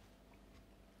thing.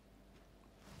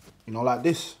 You know, like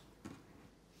this.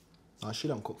 Like, she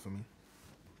don't cook for me.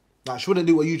 Like, she wouldn't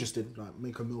do what you just did, like,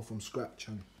 make a meal from scratch,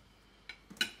 and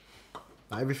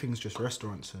like, everything's just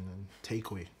restaurants and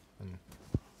takeaway, and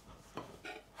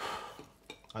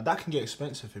like, that can get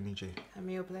expensive for me, Jay. Hand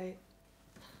me your plate.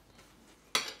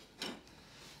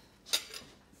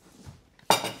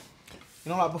 You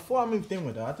know, like, before I moved in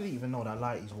with her, I didn't even know that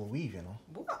lighties were weave, you know?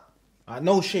 What? Like,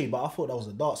 no shade, but I thought that was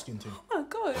a dark skin thing. Oh my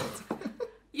god.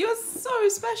 You're so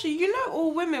special. You know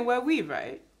all women wear weave,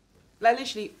 right? Like,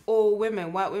 literally all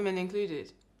women, white women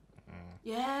included.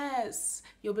 Yes.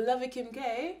 Your beloved Kim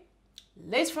K.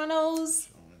 Lace frontals.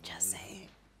 Just saying.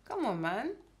 Come on,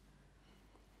 man.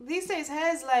 These days,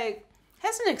 hair's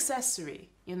an accessory,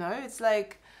 you know? It's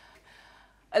like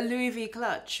a Louis V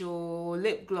clutch or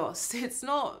lip gloss. It's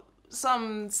not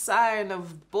some sign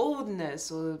of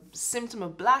baldness or symptom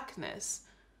of blackness,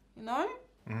 you know?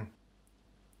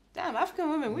 Damn, African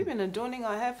women, we've been adorning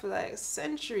our hair for like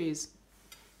centuries.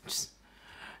 Just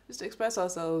to express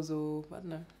ourselves or, I don't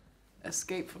know,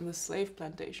 escape from the slave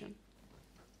plantation.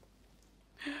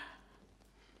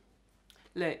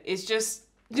 Look, it's just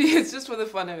for the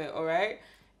fun of it, all right?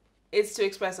 It's to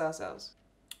express ourselves.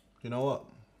 You know what?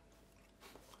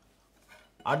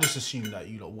 I just assumed that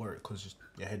you don't wear it because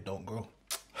your head don't grow.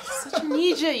 Such an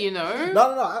idiot, you know?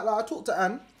 No. I talked to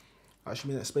Anne. Like, she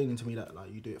been explaining to me that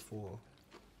like you do it for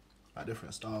like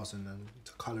different styles and then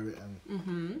to colour it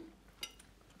and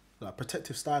like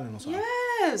protective styling or something.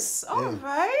 Yes. Yeah. All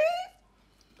right.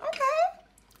 Okay.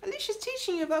 At least she's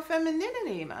teaching you about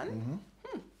femininity, man.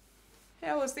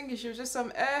 Yeah, I was thinking she was just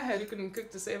some airhead who couldn't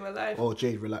cook to save her life. Oh,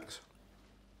 Jade, relax.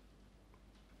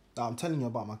 Nah, I'm telling you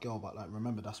about my girl, but like,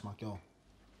 remember, that's my girl.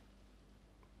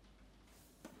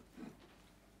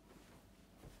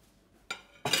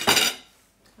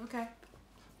 Okay.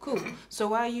 Cool. So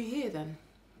why are you here then?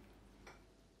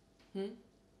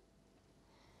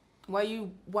 Why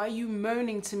are you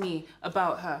moaning to me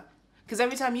about her? Because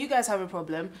every time you guys have a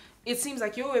problem, it seems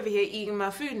like you're over here eating my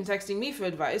food and texting me for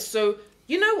advice. So,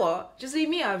 you know what? Just leave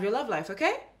me out of your love life,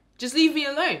 okay? Just leave me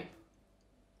alone.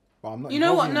 But I'm not. You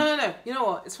know what? involving- No. You know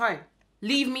what? It's fine.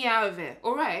 Leave me out of it,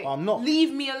 all right? But I'm not.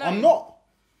 Leave me alone. I'm not.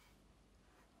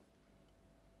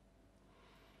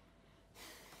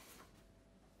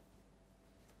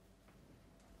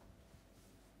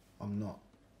 I'm not.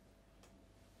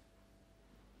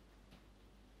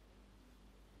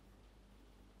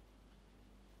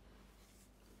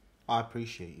 I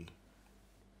appreciate you.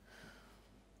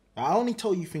 I only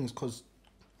tell you things because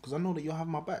I know that you'll have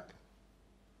my back.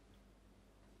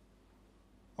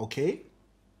 Okay?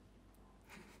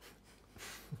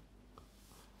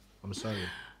 I'm sorry.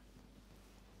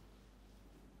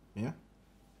 Yeah? I'm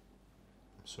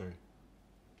sorry.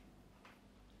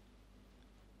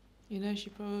 You know, she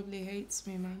probably hates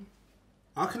me, man.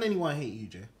 How can anyone hate you,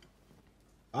 Jay?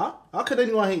 Huh? How can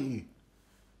anyone hate you?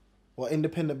 What,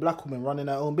 independent black woman running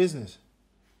her own business?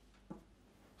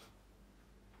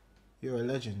 You're a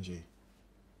legend, Jay.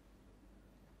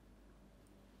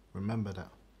 Remember that.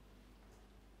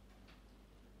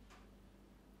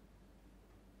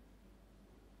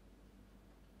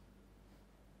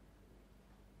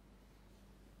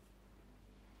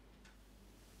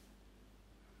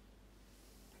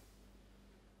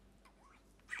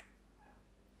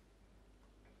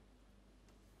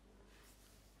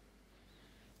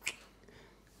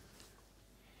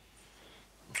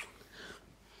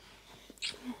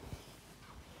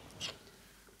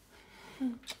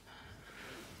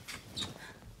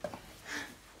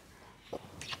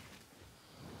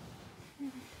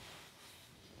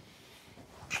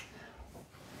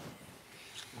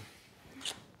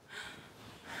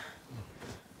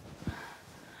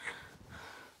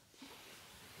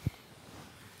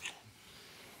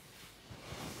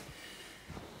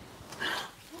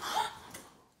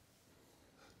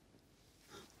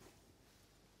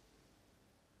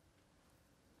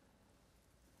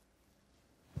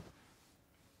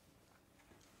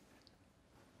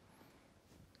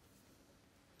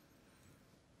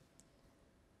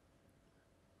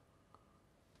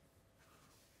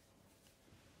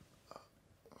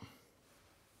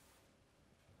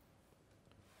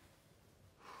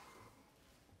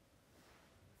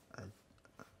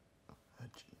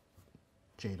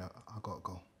 Jade, I gotta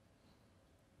go.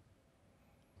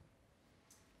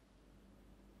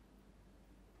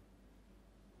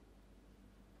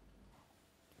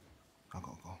 I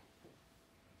gotta go.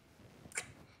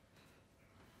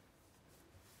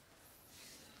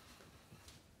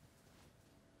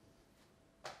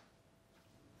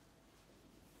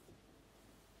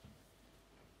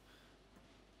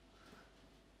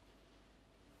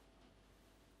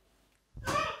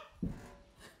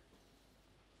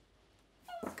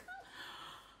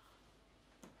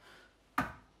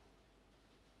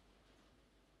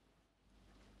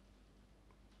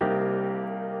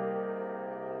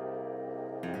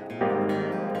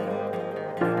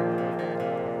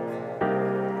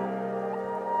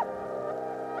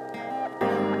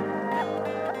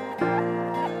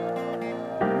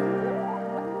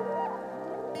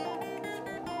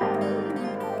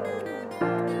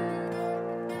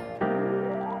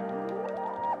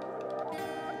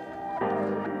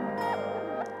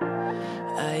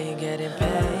 I ain't getting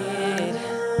paid,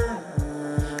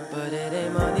 but it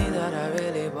ain't money that I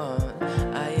really want.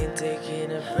 I ain't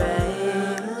taking a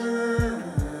break.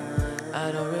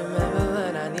 I don't remember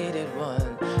when I needed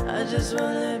one. I just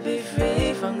wanna be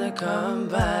free from the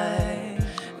combine.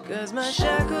 Cause my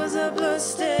shackles are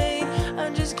bloodstained.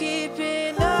 I'm just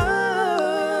keeping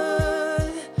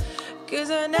on. Cause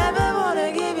I never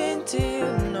wanna give in to you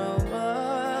no more.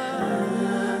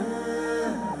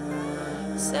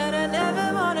 Said I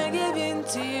never wanna give in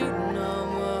to you no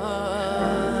more.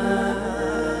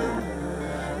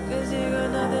 Cause you got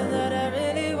nothing that I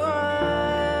really want.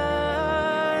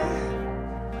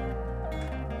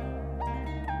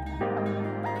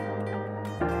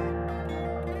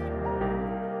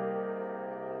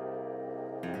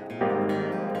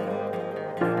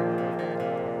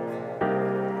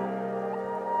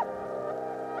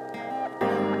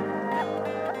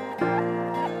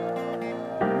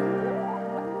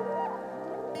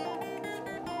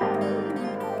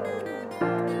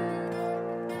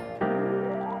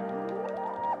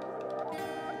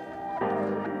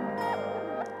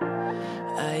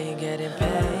 I ain't getting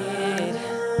paid,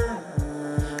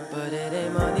 but it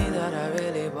ain't money that I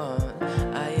really want.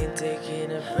 I ain't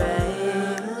taking a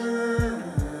break.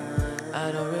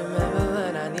 I don't remember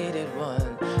when I needed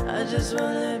one. I just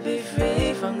wanna be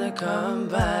free from the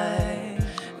combine.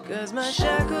 'Cause my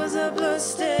shackles are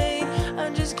bloodstained.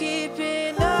 I'm just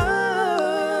keeping on.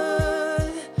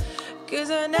 'Cause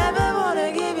I never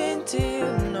wanna give in to you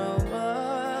no more.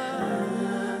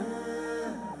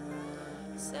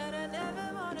 Said I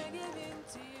never wanna give in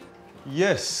to you.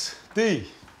 Yes, D.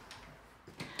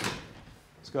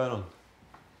 What's going on?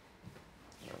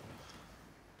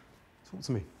 Talk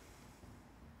to me.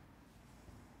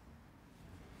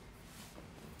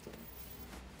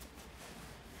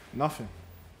 Nothing.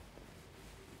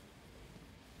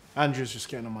 Andrew's just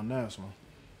getting on my nerves, man.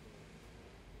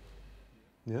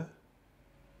 Yeah?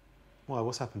 Why?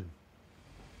 What's happening?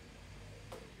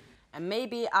 And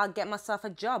maybe I'll get myself a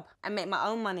job and make my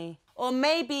own money. Or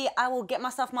maybe I will get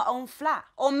myself my own flat.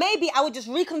 Or maybe I will just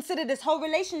reconsider this whole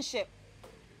relationship.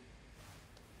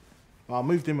 Well, I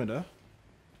moved in with her.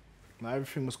 Now,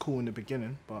 everything was cool in the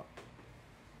beginning, but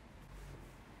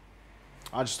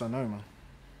I just don't know, man.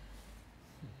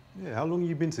 Yeah, how long have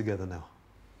you been together now?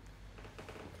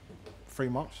 3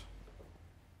 months.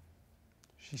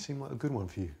 She seemed like a good one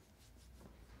for you.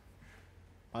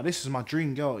 Now, this is my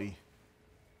dream girl, E.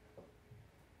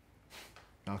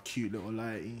 Now, cute little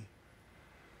lady.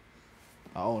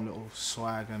 Our own little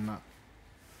swag and that.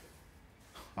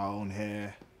 Our own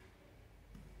hair.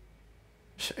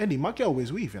 Eddie, my girl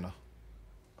wears weave, you know.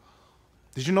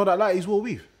 Did you know that ladies wore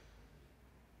weave?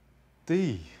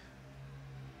 D.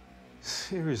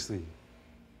 Seriously.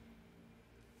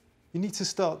 You need to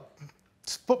stop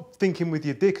thinking with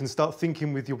your dick and start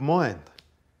thinking with your mind.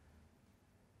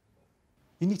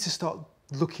 You need to start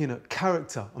looking at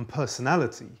character and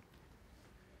personality.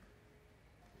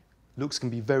 Looks can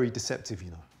be very deceptive,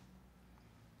 you know.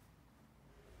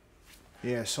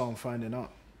 Yeah, so I'm finding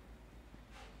out.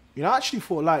 You know, I actually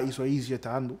thought ladies were easier to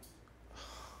handle.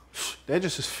 They're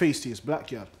just as feisty as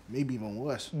black yard, maybe even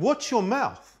worse. Watch your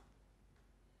mouth.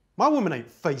 My woman ain't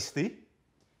feisty.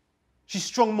 She's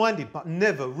strong-minded, but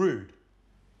never rude.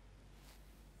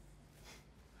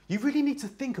 You really need to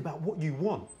think about what you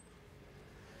want.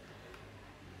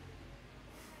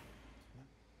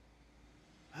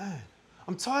 Man,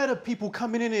 I'm tired of people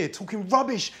coming in here talking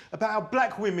rubbish about how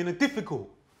black women are difficult.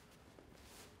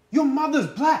 Your mother's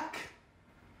black.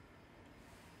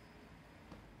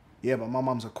 Yeah, but my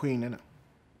mum's a queen, innit?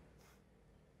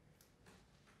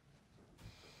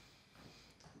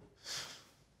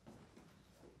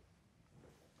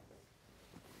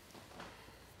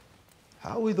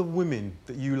 How are the women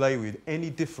that you lay with any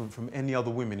different from any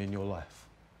other women in your life?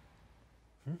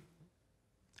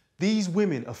 These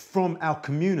women are from our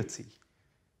community.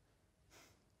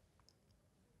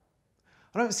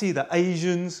 I don't see the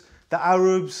Asians, the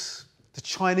Arabs, the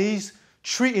Chinese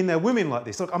treating their women like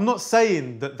this. Look, I'm not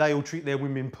saying that they all treat their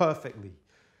women perfectly.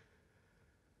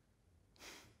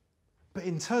 But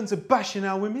in terms of bashing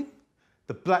our women,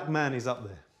 the black man is up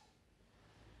there.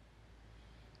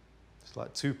 It's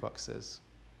like Tupac says,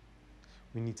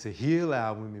 we need to heal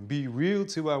our women, be real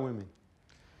to our women.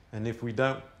 And if we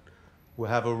don't, we'll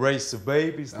have a race of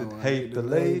babies that hate the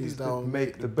ladies that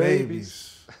make the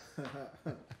babies.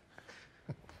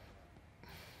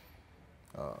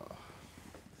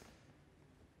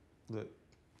 Look,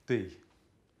 D,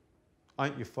 I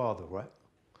ain't your father, right?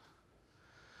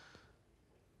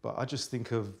 But I just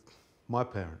think of my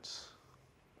parents.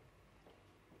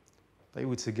 They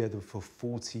were together for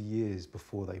 40 years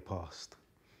before they passed.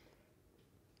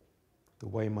 The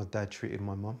way my dad treated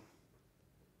my mum,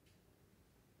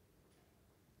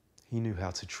 he knew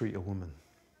how to treat a woman.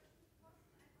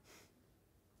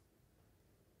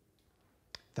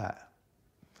 That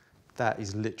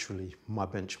is literally my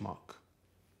benchmark.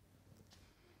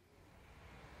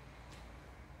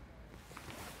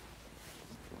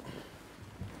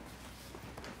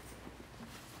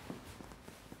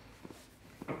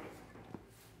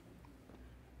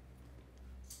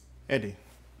 Eddie,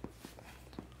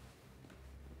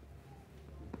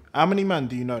 how many men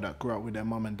do you know that grew up with their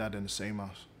mum and dad in the same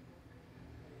house?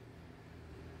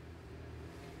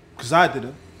 Because I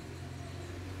didn't.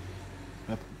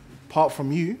 Apart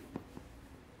from you,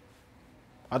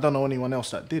 I don't know anyone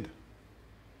else that did.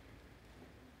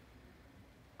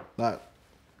 Like,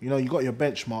 you know, you got your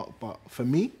benchmark, but for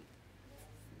me,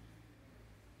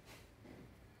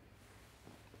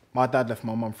 my dad left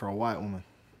my mum for a white woman.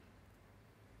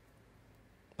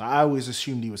 I always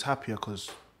assumed he was happier because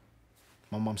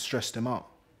my mum stressed him out.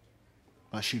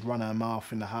 Like, she'd run her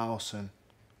mouth in the house and...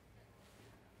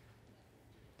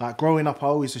 Like, growing up, I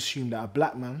always assumed that a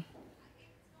black man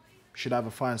should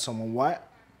either find someone white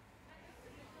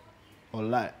or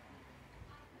light.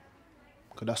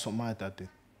 Because that's what my dad did.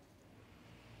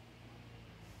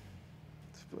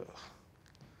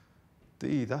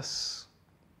 D, that's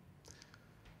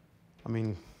I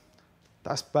mean,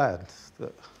 that's bad.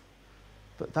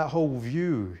 But that whole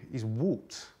view is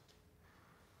warped.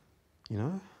 You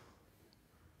know?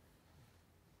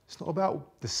 It's not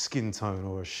about the skin tone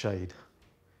or a shade.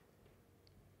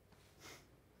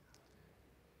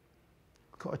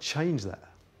 You've got to change that.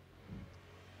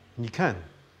 And you can.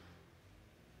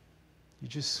 You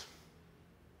just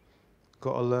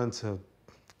got to learn to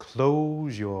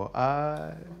close your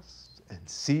eyes and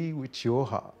see with your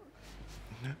heart.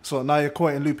 So now you're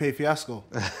quoting Lupe Fiasco.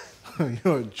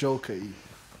 You're a joker, you.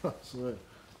 I swear.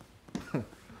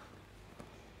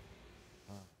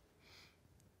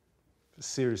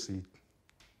 Seriously,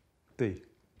 D,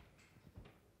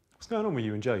 what's going on with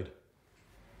you and Jade?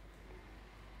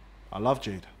 I love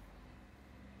Jade.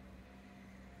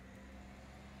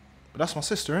 But that's my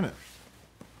sister, innit?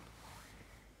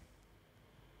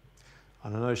 I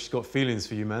don't know, she's got feelings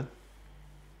for you, man.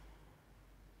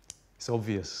 It's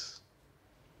obvious.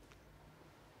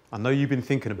 I know you've been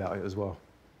thinking about it as well.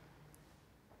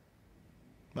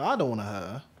 But I don't want to hurt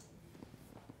her.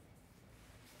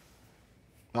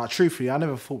 Like, truthfully, I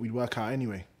never thought we'd work out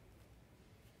anyway.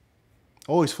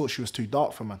 I always thought she was too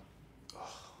dark for man.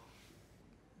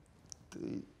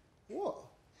 What?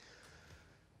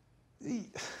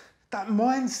 That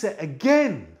mindset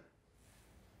again.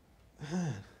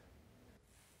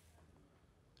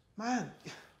 Man,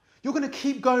 you're gonna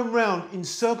keep going round in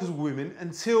circles with women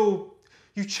until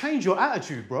you change your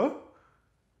attitude, bro.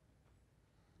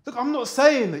 Look, I'm not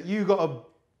saying that you gotta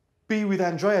be with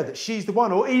Andrea, that she's the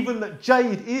one, or even that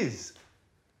Jade is.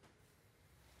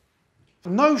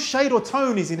 No shade or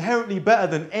tone is inherently better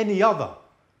than any other.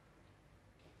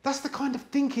 That's the kind of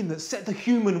thinking that set the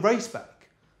human race back.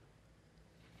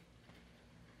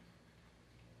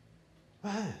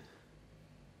 Man.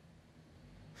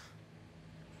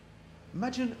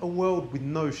 Imagine a world with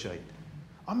no shade.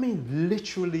 I mean,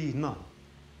 literally none.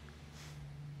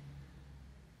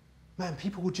 Man,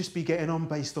 people would just be getting on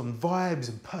based on vibes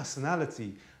and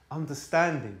personality,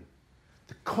 understanding,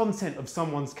 the content of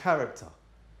someone's character.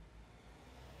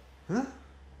 Huh?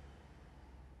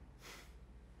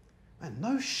 Man,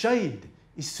 no shade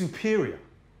is superior.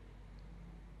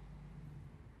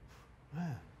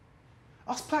 Man,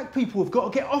 us black people have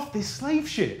got to get off this slave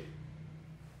shit.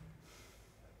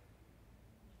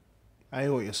 I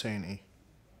hear what you're saying, E.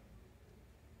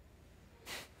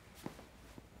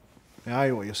 Yeah, I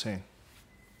hear what you're saying.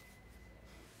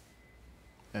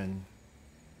 And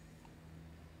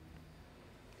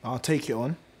I'll take it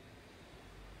on.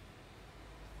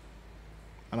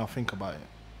 And I'll think about it.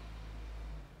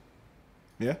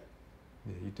 Yeah?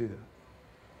 Yeah, you do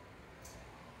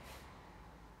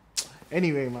that.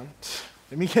 Anyway, man,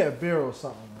 let me get a beer or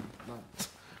something, man. Like,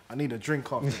 I need a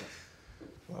drink after that.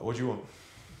 Right, what do you want?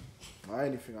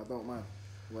 Anything, I don't mind.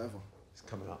 Whatever. It's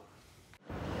coming up.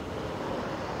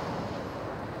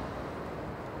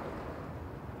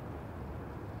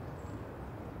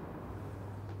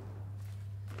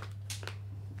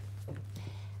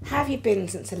 How have you been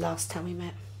since the last time we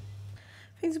met?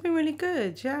 Things have been really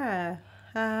good, yeah.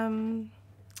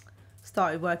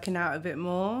 Started working out a bit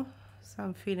more, so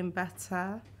I'm feeling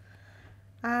better.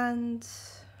 And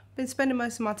been spending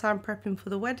most of my time prepping for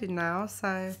the wedding now,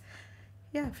 so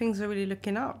yeah, things are really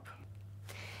looking up.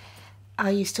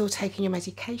 Are you still taking your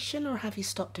medication or have you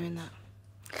stopped doing that?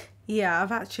 Yeah,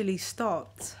 I've actually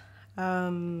stopped.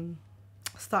 Started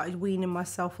weaning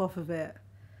myself off of it.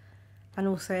 And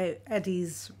also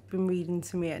Eddie's been reading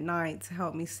to me at night to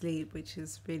help me sleep, which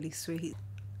is really sweet.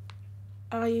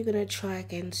 Are you going to try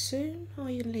again soon or are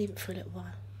you going to leave it for a little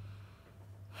while?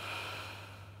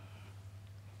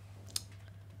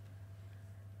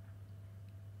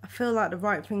 I feel like the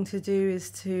right thing to do is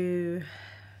to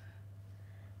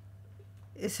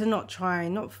not try,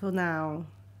 not for now.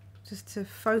 Just to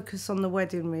focus on the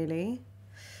wedding, really.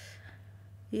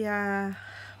 Yeah.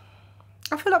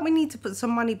 I feel like we need to put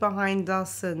some money behind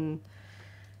us and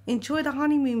enjoy the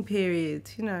honeymoon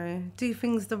period, you know, do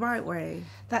things the right way.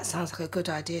 That sounds like a good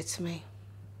idea to me.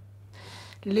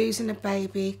 Losing a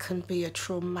baby can be a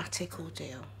traumatic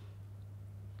ordeal.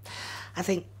 I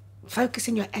think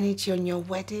focusing your energy on your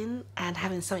wedding and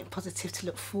having something positive to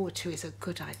look forward to is a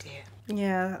good idea.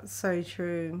 Yeah, that's so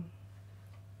true.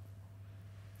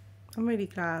 I'm really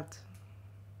glad.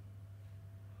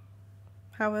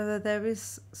 However, there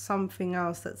is something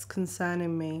else that's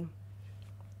concerning me.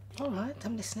 All right,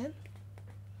 I'm listening.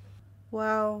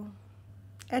 Well,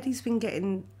 Eddie's been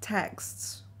getting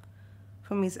texts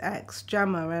from his ex,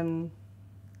 Gemma, and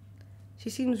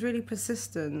she seems really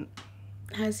persistent.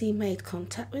 Has he made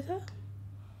contact with her?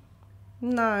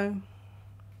 No.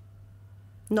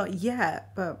 Not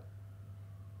yet, but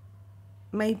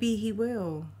maybe he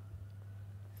will.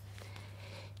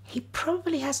 He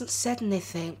probably hasn't said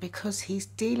anything because he's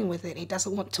dealing with it. He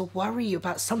doesn't want to worry you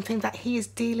about something that he is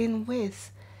dealing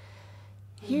with.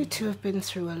 You two have been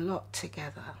through a lot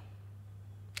together.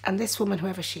 And this woman,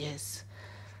 whoever she is,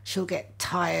 she'll get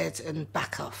tired and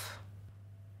back off.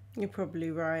 You're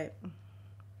probably right.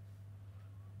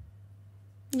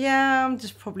 Yeah, I'm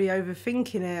just probably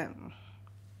overthinking it.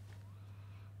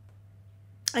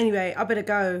 Anyway, I better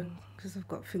go because I've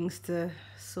got things to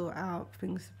sort out,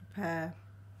 things to prepare.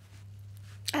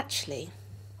 Actually,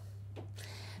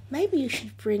 maybe you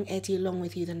should bring Eddie along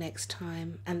with you the next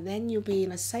time, and then you'll be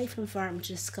in a safe environment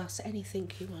to discuss anything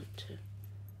you want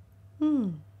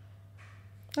to.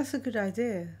 That's a good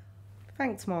idea.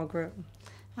 Thanks, Margaret.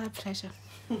 My pleasure.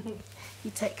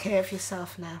 You take care of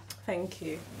yourself now. Thank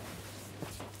you.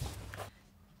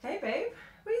 Hey, babe.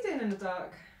 What are you doing in the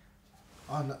dark?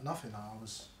 Oh, nothing. I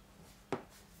was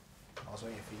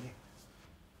waiting for you.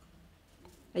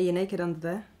 Are you naked under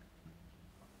there?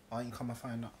 Why didn't you come and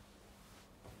find out?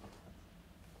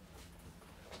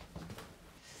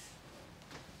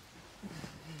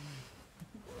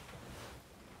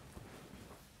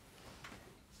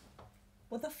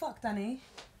 What the fuck, Danny?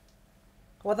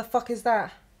 What the fuck is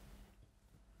that?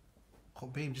 Oh,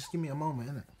 babe, just give me a moment,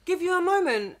 innit? Give you a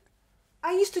moment?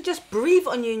 I used to just breathe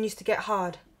on you and used to get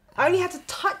hard. I only had to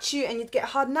touch you and you'd get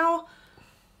hard. Now,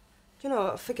 you know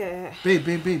what, forget it.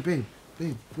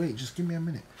 Babe, wait, just give me a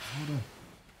minute. Hold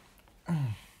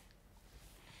on.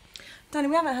 Danny,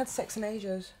 we haven't had sex in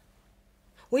ages.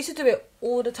 We used to do it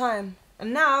all the time.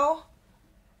 And now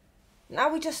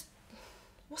we just...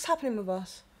 What's happening with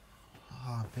us?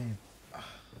 Ah, babe.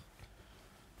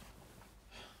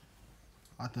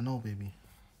 I don't know, baby.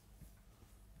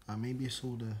 Maybe it's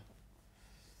all the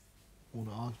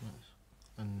arguments,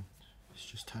 and it's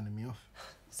just turning me off.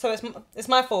 So it's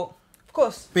my fault, of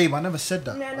course. Babe, I never said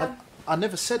that. No. I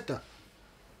never said that.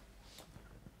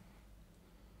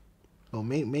 Well,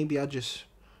 maybe I just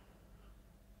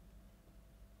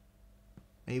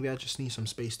need some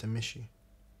space to miss you.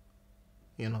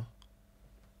 You know?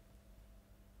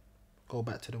 Go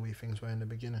back to the way things were in the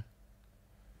beginning.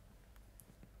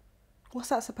 What's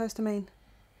that supposed to mean?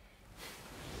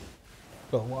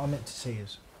 Look, what I meant to say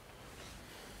is,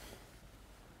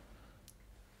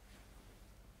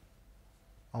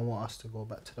 I want us to go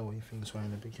back to the way things were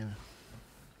in the beginning.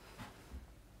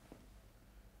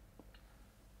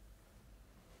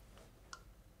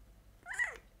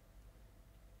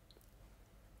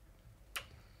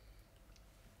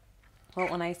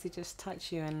 What, when I used to just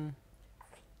touch you and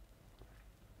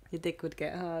your dick would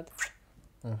get hard?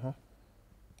 Uh-huh.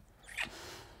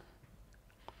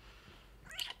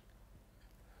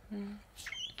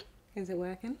 Is it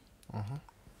working? Uh-huh.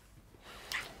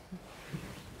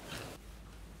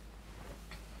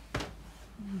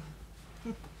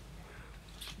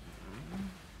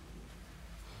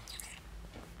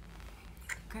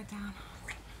 Go down.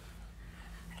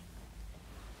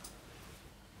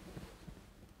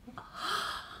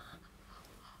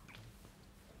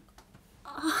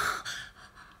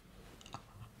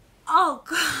 Oh,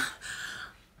 God.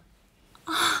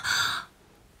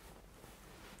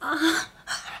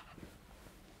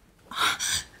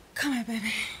 Come here,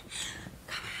 baby.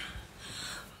 Come here.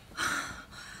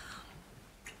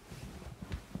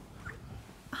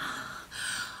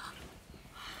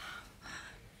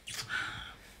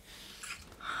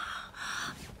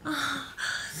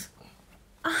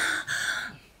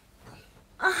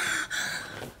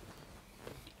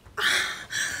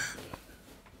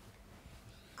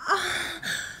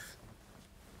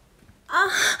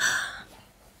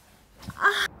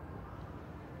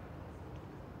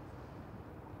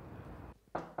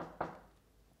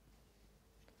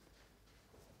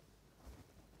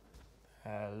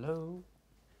 Hello.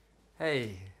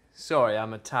 Hey, sorry,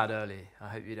 I'm a tad early. I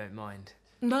hope you don't mind.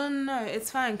 No, it's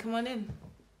fine. Come on in.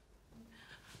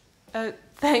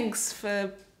 Thanks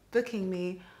for booking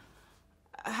me.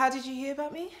 How did you hear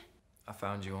about me? I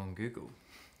found you on Google.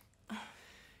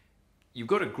 You've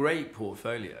got a great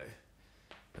portfolio.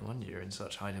 No wonder you're in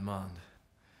such high demand.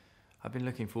 I've been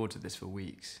looking forward to this for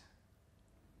weeks.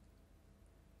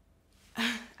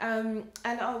 And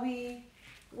are we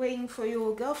waiting for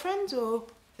your girlfriend, or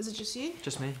is it just you?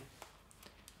 Just me.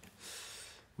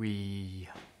 We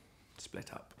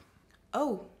split up.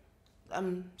 Oh,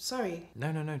 I'm sorry.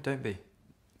 No, don't be.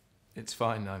 It's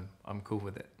fine, I'm cool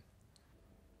with it.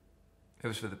 It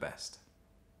was for the best.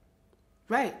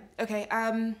 Right, okay,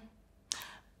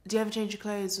 do you ever change your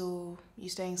clothes, or you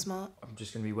staying smart? I'm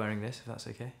just gonna be wearing this, if that's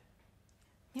okay.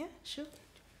 Yeah, sure.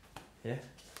 Yeah?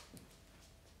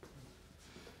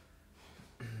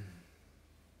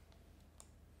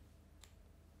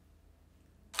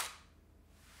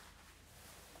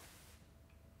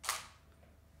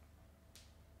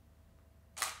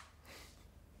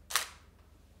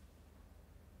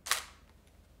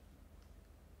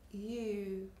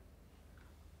 you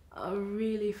are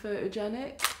really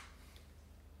photogenic.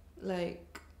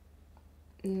 Like,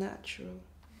 natural.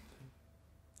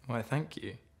 Why, thank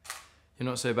you. You're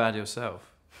not so bad yourself.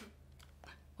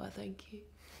 Well, thank you.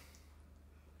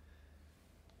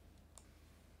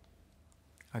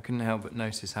 I couldn't help but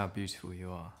notice how beautiful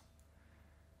you are.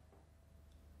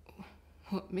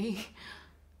 What, me?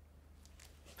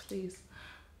 Please.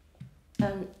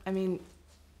 I mean,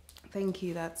 thank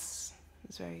you, that's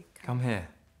very kind. Come here.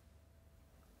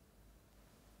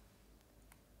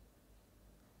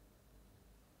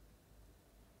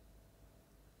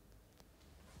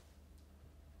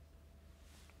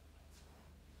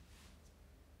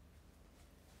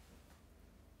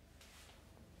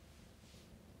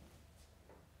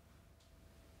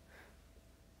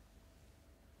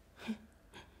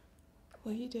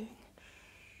 What are you doing?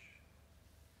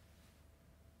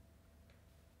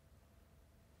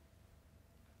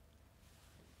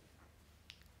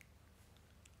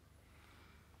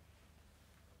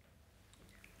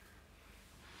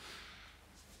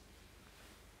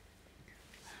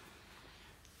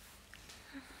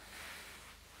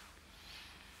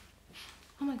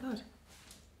 Oh my god.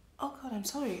 Oh god, I'm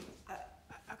sorry.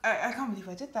 I can't believe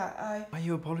I did that. Why are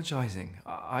you apologising?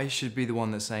 I should be the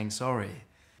one that's saying sorry.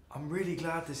 I'm really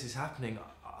glad this is happening.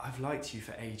 I've liked you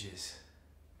for ages.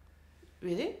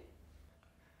 Really?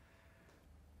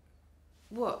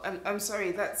 What? I'm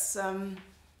sorry, that's a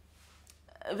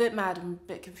bit mad. I'm a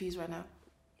bit confused right now.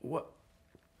 What?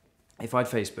 If I'd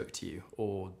Facebooked you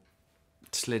or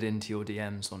slid into your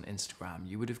DMs on Instagram,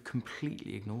 you would have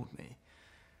completely ignored me.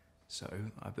 So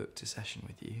I booked a session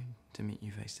with you to meet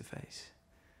you face to face.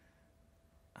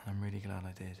 And I'm really glad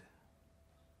I did.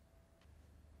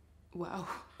 Wow.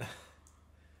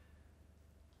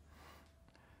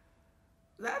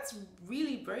 That's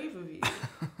really brave of you. I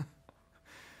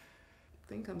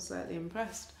think I'm slightly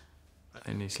impressed.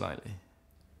 Only slightly.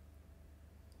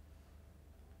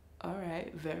 All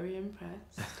right, very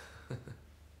impressed. But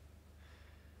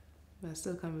I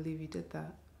still can't believe you did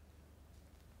that.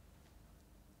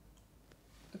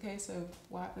 Okay, so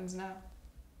what happens now?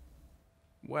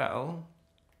 Well,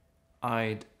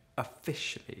 I'd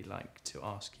officially like to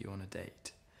ask you on a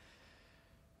date.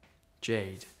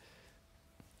 Jade,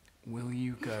 will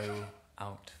you go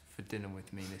out for dinner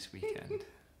with me this weekend?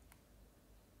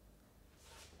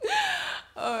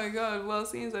 Oh my god, well,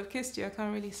 since I've kissed you, I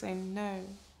can't really say no.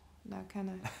 Now can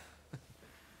I?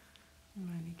 I'm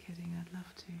only kidding, I'd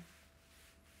love to.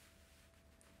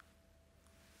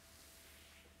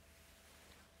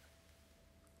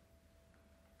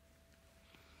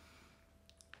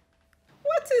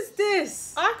 What is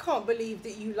this? I can't believe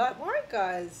that you like white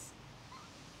guys.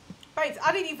 Babes,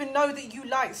 I didn't even know that you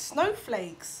like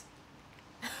snowflakes.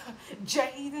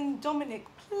 Jade and Dominic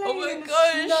playing Oh my in the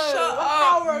god, snow. shut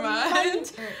How up, man.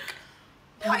 romantic.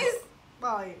 What is...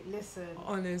 Right, listen.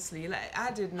 Honestly, like,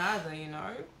 I did neither, you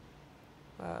know?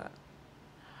 But...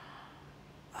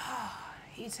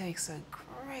 he takes a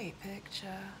great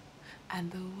picture.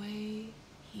 And the way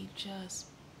he just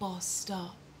bossed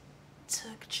up,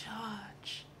 took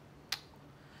charge.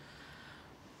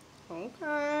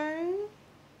 Okay.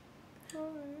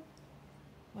 Alright.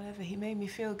 Whatever, he made me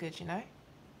feel good, you know?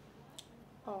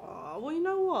 Oh, well, you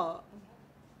know what?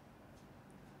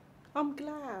 I'm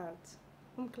glad.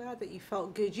 I'm glad that you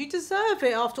felt good. You deserve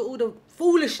it after all the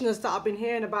foolishness that I've been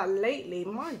hearing about lately.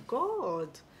 My God.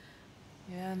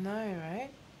 Yeah, I know, right?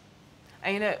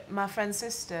 And you know, my friend's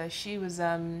sister, she was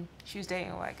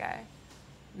dating a white guy.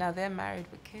 Now they're married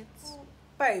with kids.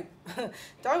 Babe,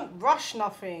 don't rush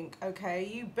nothing, okay?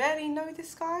 You barely know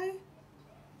this guy.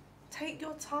 Take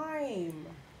your time.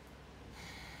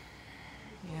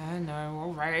 Yeah, I know,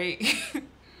 all right.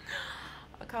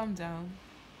 I'll calm down.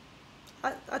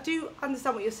 I do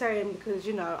understand what you're saying because,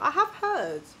 you know, I have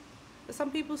heard that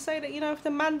some people say that, you know, if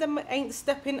the man them ain't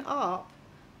stepping up,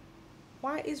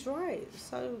 white is right.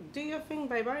 So do your thing,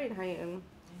 babe. I ain't hating.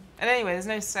 And anyway, there's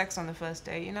no sex on the first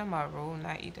date. You know my rule,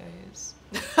 90 days.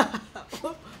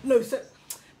 No sex.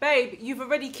 Babe, you've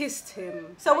already kissed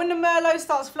him. So when the Merlot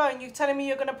starts flowing, you're telling me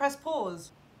you're going to press pause?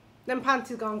 Then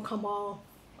panties going to come off.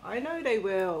 I know they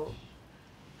will.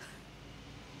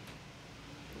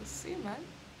 We'll see, man.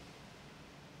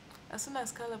 That's a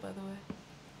nice colour, by the way.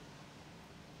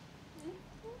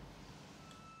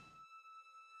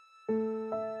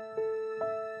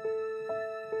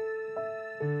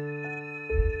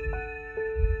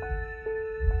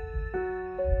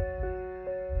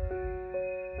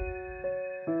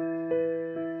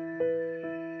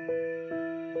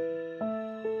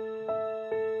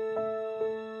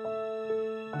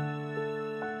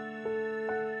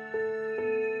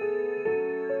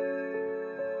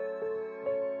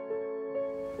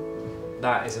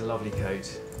 That is a lovely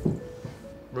coat.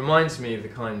 Reminds me of the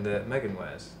kind that Meghan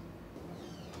wears.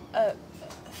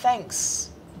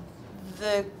 Thanks.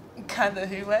 The kind that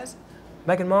who wears?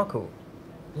 Meghan Markle.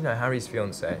 You know, Harry's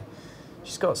fiancée.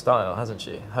 She's got style, hasn't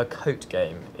she? Her coat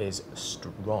game is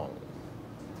strong.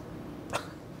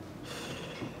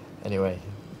 Anyway,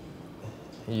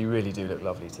 you really do look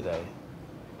lovely today.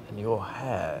 And your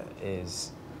hair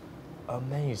is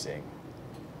amazing.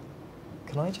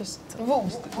 Can I just...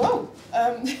 Whoa.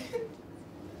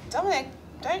 Dominic,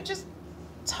 don't just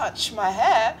touch my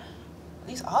hair. At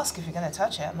least ask if you're going to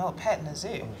touch it. I'm not a pet in a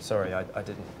zoo. Sorry, I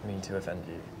didn't mean to offend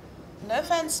you. No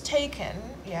offense taken,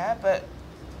 yeah, but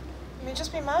I mean,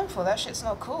 just be mindful. That shit's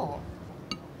not cool.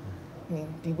 I mean,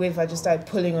 it'd be weird if I just started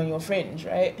pulling on your fringe,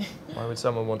 right? Why would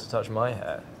someone want to touch my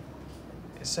hair?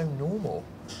 It's so normal.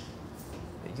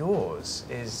 But yours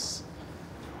is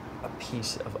a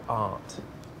piece of art.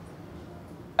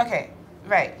 Okay,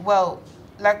 right. Well,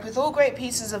 like with all great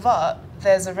pieces of art,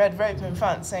 there's a red rope in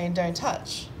front saying don't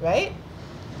touch, right?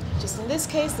 Just in this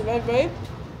case, the red rope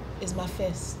is my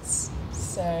fists.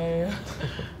 So,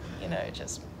 you know,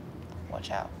 just watch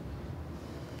out.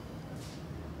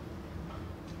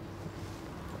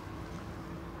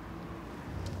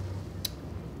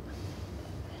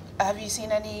 Have you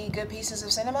seen any good pieces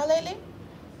of cinema lately?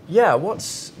 Yeah,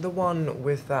 what's the one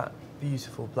with that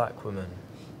beautiful black woman?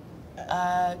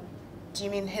 Do you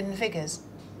mean Hidden Figures?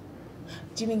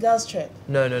 Do you mean Girls Trip?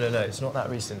 No, it's not that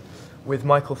recent. With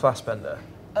Michael Fassbender.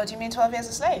 Oh, do you mean 12 Years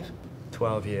a Slave?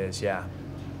 12 years, yeah.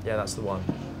 Yeah, that's the one.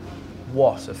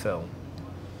 What a film.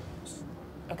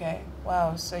 Okay,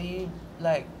 wow, so you,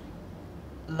 like,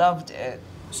 loved it.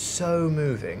 So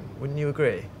moving, wouldn't you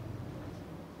agree?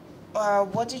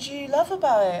 What did you love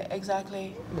about it,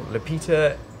 exactly?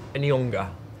 Lupita Nyong'o.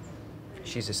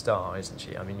 She's a star, isn't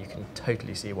she? I mean, you can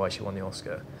totally see why she won the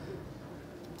Oscar.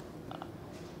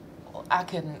 I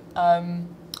couldn't.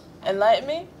 Enlighten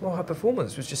me? Well, her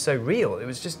performance was just so real. It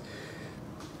was just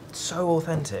so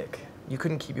authentic. You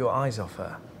couldn't keep your eyes off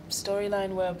her.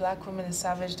 Storyline where a black woman is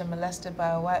savaged and molested by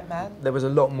a white man? There was a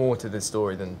lot more to this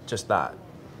story than just that.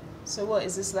 So what,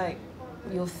 is this like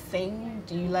your thing?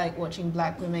 Do you like watching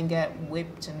black women get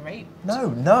whipped and raped?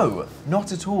 No,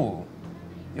 not at all.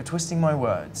 You're twisting my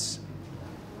words.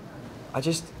 I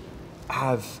just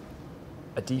have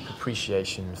a deep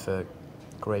appreciation for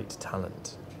great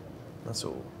talent. That's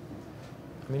all.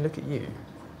 I mean, look at you.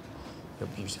 You're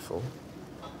beautiful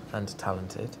and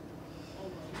talented.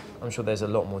 I'm sure there's a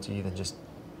lot more to you than just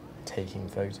taking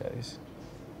photos.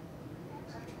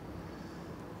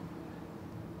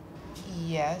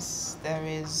 Yes, there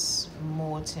is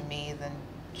more to me than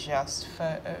just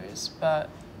photos, but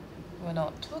we're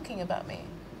not talking about me.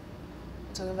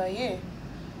 We're talking about you.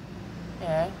 You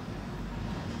know,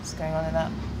 what's going on in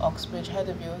that Oxbridge head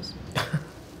of yours?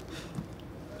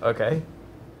 Okay.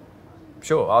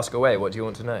 Sure, ask away. What do you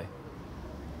want to know?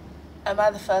 Am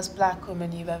I the first black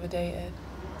woman you've ever dated?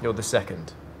 You're the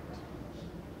second.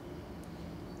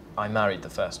 I married the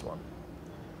first one.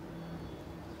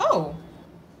 Oh.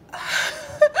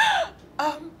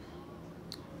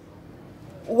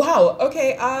 Wow,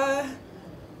 okay,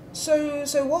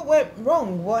 so what went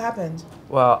wrong? What happened?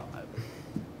 Well,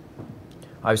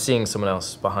 I was seeing someone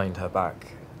else behind her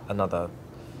back, another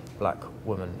black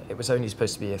woman. It was only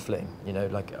supposed to be a fling, you know,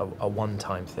 like a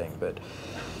one-time thing, but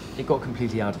it got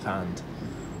completely out of hand.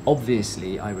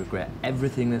 Obviously, I regret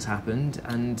everything that's happened,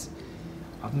 and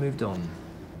I've moved on.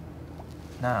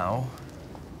 Now,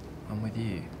 I'm with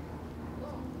you.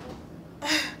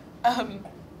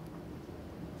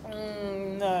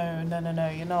 No,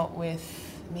 you're not with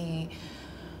me.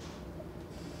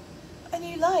 And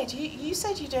you lied. You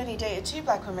said you'd only dated 2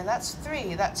 black women. That's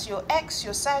 3. That's your ex,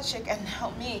 your side chick, and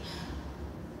now me.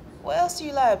 What else do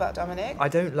you lie about, Dominic? I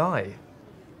don't lie.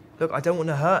 Look, I don't want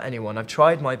to hurt anyone. I've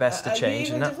tried my best to change.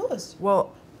 Are you even divorced?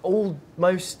 Well,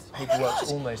 most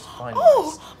paperwork's almost finalized.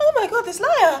 Oh my God, this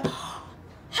liar!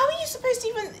 How are you supposed to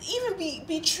even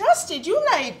be trusted? You're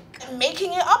like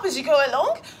making it up as you go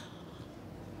along.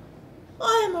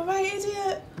 I am a right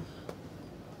idiot.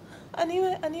 I knew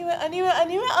it. I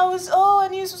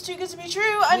knew this was too good to be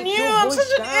true. I knew I'm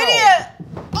such an idiot.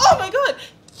 Oh my God,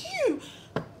 you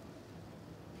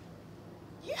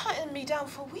hunted me down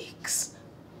for weeks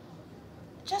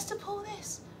just to pull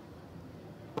this.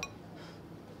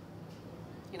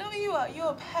 You know who you are? You're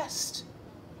a pest.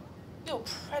 You're a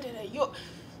predator.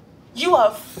 You are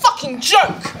a fucking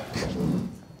joke.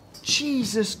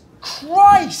 Jesus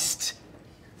Christ!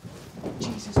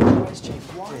 Jesus Christ, Jake,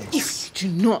 why? If you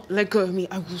do not let go of me,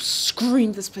 I will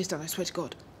scream this place down, I swear to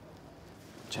God.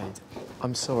 Jade,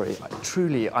 I'm sorry.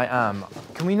 Truly, I am.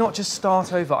 Can we not just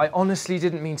start over? I honestly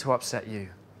didn't mean to upset you.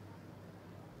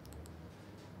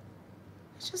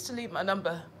 Just delete my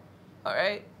number, all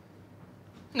right?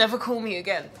 Never call me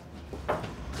again.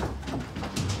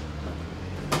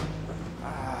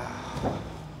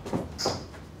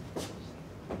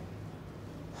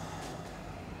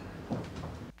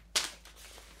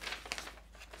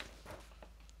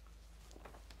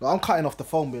 I'm cutting off the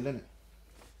phone bill, innit?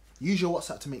 Use your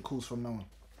WhatsApp to make calls from now on.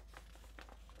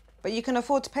 But you can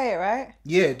afford to pay it, right?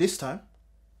 Yeah, this time.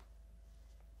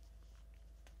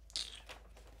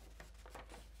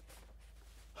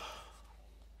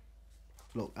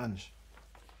 Look, Ange.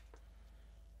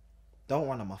 Don't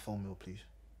run on my phone bill, please.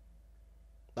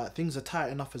 Like, things are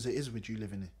tight enough as it is with you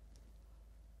living here.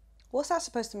 What's that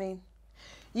supposed to mean?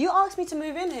 You asked me to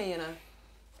move in here, you know.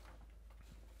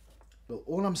 Look,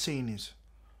 all I'm saying is,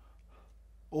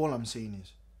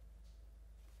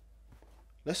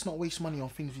 let's not waste money on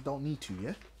things we don't need to,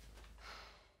 yeah?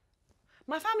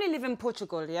 My family live in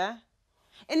Portugal, yeah?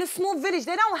 In a small village,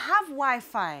 they don't have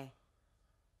Wi-Fi.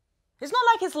 It's not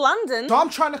like it's London. So I'm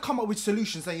trying to come up with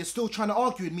solutions and you're still trying to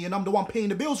argue with me and I'm the one paying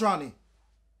the bills around here.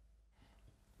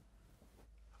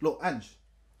 Look, Ange,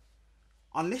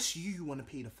 unless you want to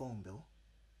pay the phone bill,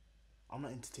 I'm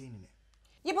not entertaining it.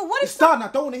 Yeah, but what if... It's done, I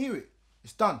don't want to hear it.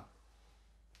 It's done.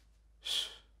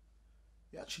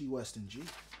 You're actually worse than G.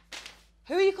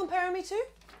 Who are you comparing me to?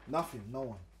 Nothing, no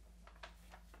one.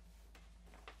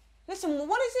 Listen,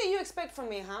 what is it you expect from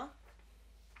me, huh?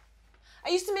 I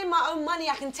used to make my own money.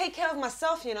 I can take care of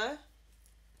myself, you know?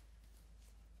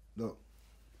 Look,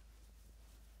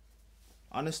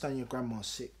 I understand your grandma's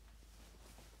sick.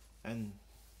 And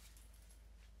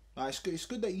like, it's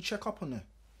good that you check up on her.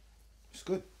 It's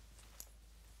good.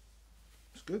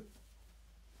 It's good.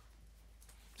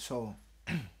 So,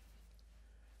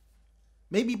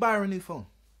 maybe buy her a new phone.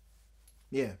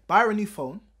 Yeah, buy her a new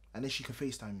phone and then she can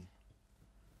FaceTime me.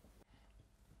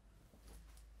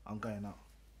 I'm going out.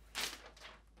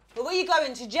 But where are you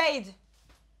going? To Jade?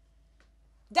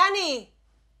 Danny?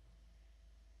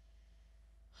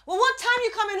 Well, what time are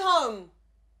you coming home?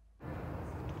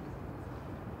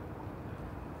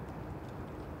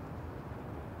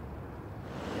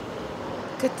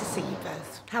 Good to see you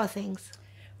both. How are things?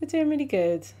 We're doing really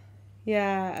good.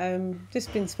 Yeah,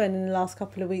 just been spending the last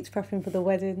couple of weeks prepping for the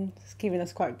wedding. It's keeping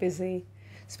us quite busy.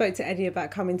 Spoke to Eddie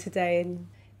about coming today and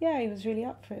yeah, he was really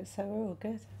up for it, so we're all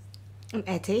good. And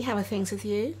Eddie, how are things with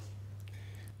you?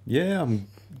 Yeah, I'm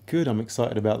good. I'm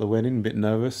excited about the wedding, a bit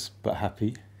nervous, but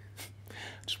happy.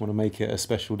 Just want to make it a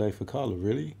special day for Carla,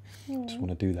 really. Just want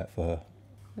to do that for her.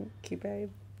 Thank you,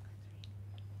 babe.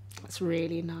 That's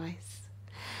really nice.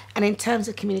 And in terms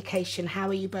of communication, how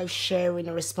are you both sharing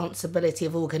the responsibility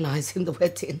of organising the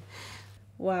wedding?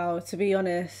 Well, to be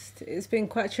honest, it's been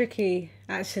quite tricky,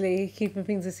 actually, keeping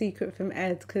things a secret from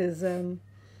Ed, because we're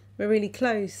really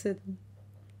close and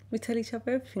we tell each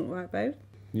other everything, right, babe?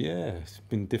 Yeah, it's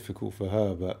been difficult for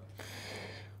her, but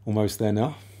almost there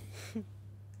now.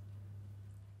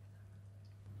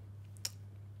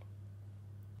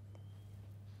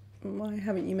 Why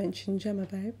haven't you mentioned Gemma,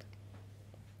 babe?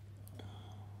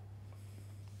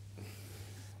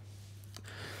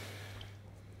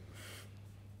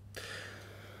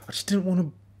 I just didn't want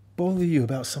to bother you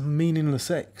about some meaningless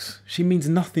ex. She means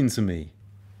nothing to me.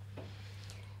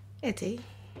 Eddie,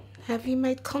 have you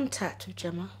made contact with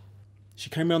Gemma? She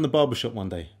came round the barbershop one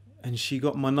day and she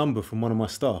got my number from one of my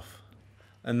staff.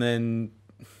 And then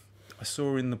I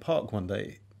saw her in the park one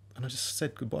day and I just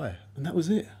said goodbye. And that was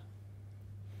it.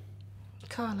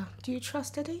 Carla, do you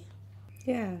trust Eddie?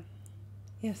 Yeah.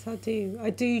 Yes, I do.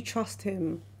 I do trust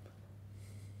him.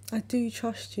 I do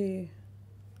trust you.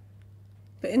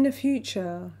 But in the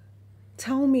future,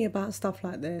 tell me about stuff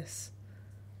like this.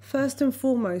 First and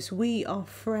foremost, we are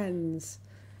friends.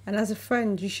 And as a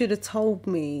friend, you should have told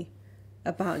me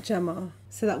about Gemma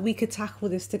so that we could tackle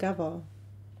this together.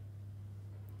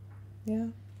 Yeah?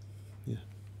 Yeah.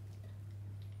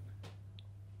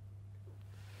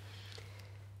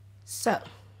 So,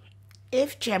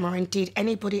 if Gemma or indeed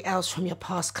anybody else from your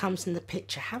past comes in the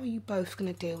picture, how are you both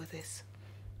going to deal with this?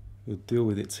 We'll deal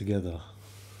with it together.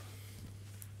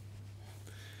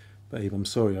 Babe, I'm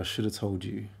sorry, I should have told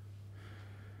you.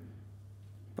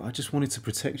 But I just wanted to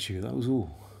protect you, that was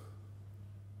all.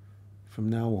 From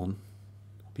now on,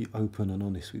 I'll be open and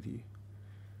honest with you.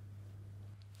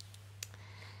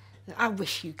 I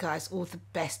wish you guys all the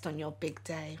best on your big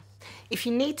day. If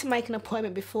you need to make an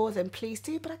appointment before, then please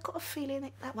do, but I've got a feeling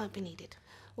that won't be needed.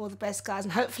 All the best, guys,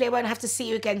 and hopefully I won't have to see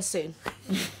you again soon.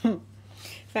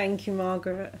 Thank you,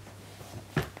 Margaret.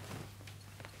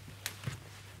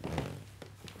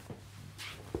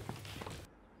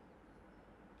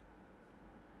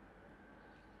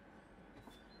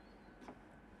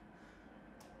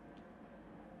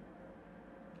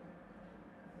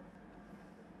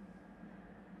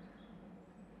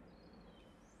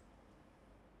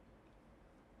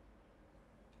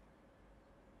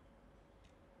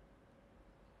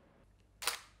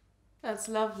 That's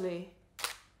lovely.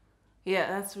 Yeah,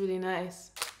 that's really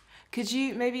nice. Could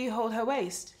you maybe hold her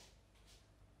waist?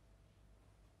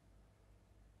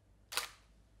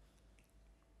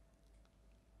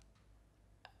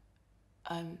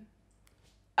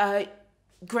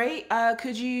 Great.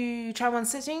 Could you try one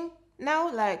sitting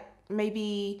now? Like,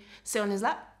 maybe sit on his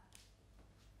lap?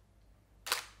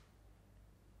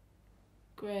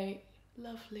 Great.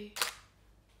 Lovely.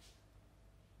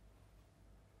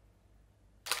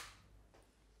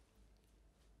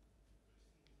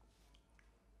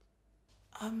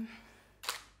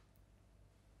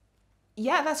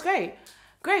 Yeah, that's great.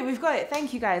 Great, we've got it.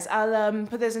 Thank you, guys. I'll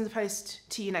put those in the post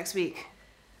to you next week.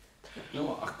 You know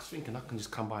what, I was thinking I can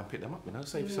just come by and pick them up, you know,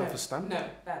 save yourself a stamp. No,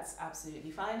 that's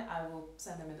absolutely fine. I will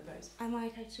send them in the post. Am I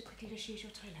okay to quickly just use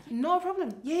your toilet? No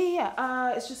problem.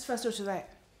 Yeah. It's just first door to the right.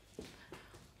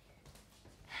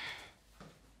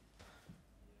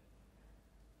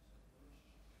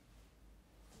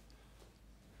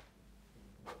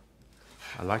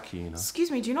 I like you, you know. Excuse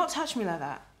me, do not touch me like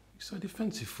that. You're so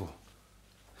defensive for?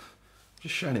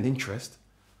 Just showing an interest.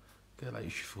 A girl like you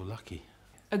should feel lucky.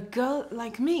 A girl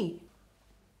like me?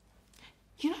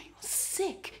 You know, you're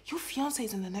sick. Your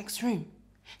fiancé's in the next room.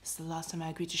 This is the last time I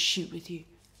agreed to shoot with you.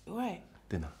 All right?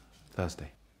 Dinner,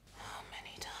 Thursday. How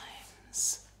many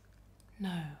times?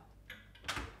 No.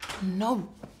 No.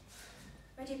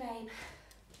 Ready, babe.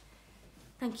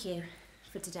 Thank you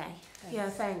for today. Yeah,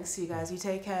 thanks, you guys. You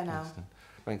take care now.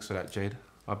 Thanks for that, Jade.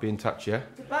 I'll be in touch, yeah?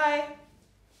 Goodbye.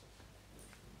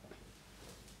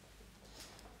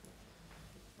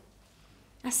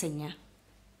 I seen ya.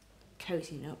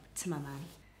 Cozying up to my man.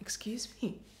 Excuse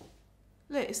me?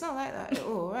 Look, it's not like that at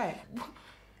all, right?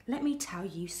 Let me tell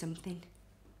you something.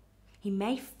 He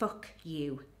may fuck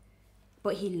you,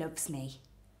 but he loves me.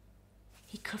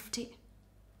 He cuffed it.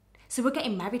 So we're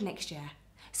getting married next year.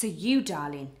 So you,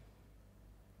 darling,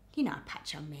 you're not a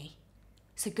patch on me.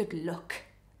 So good luck.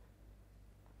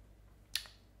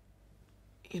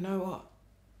 You know what?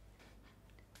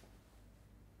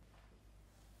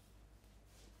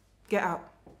 Get out.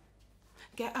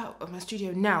 Get out of my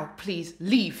studio now, please.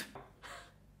 Leave.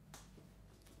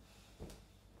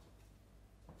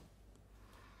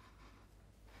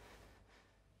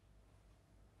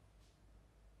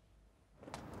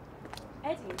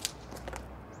 Eddie.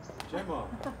 Gemma.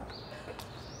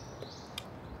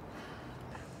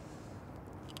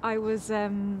 I was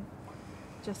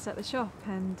just at the shop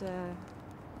and,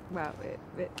 well, it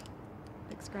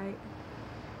looks great.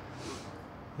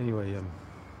 Anyway,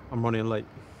 I'm running late.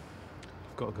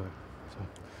 I've got to go. So.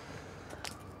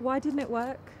 Why didn't it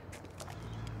work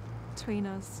between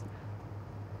us?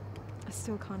 I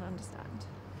still can't understand.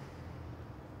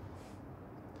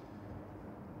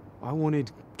 I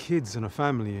wanted kids and a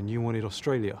family, and you wanted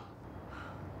Australia.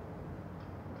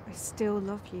 I still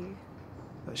love you.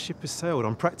 That ship has sailed.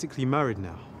 I'm practically married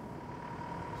now.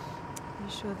 Are you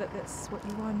sure that that's what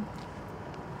you want?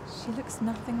 She looks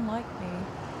nothing like me.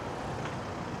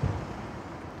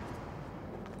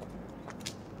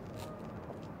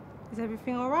 Is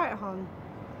everything all right, hon?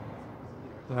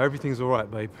 No, everything's all right,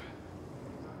 babe.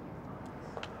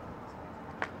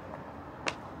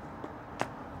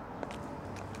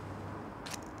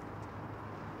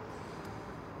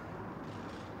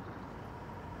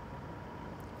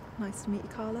 Nice to meet you,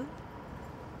 Carla.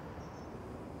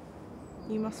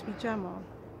 You must be Gemma.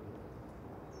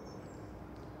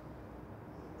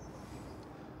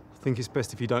 I think it's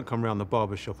best if you don't come round the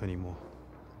barber shop anymore.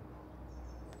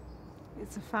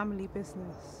 It's a family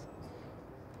business.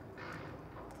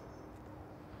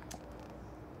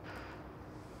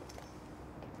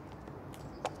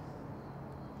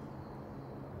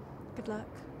 Good luck,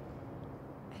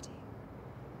 Eddie.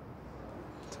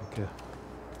 Take care.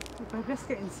 Babe, let's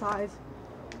get inside.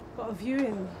 Got a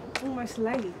viewing. Almost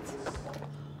late.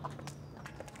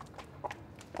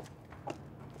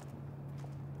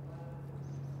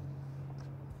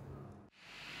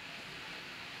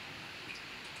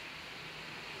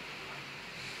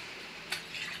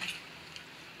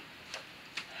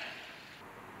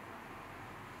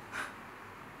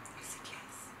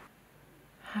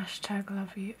 Hashtag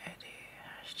love you, Eddie.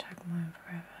 Hashtag mine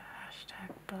forever. Hashtag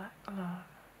black love.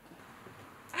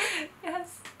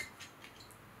 Yes.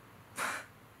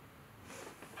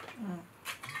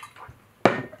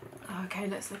 Okay,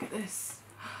 let's look at this.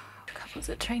 Couples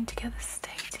that train together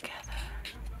stay together.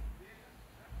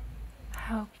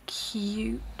 How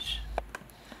cute.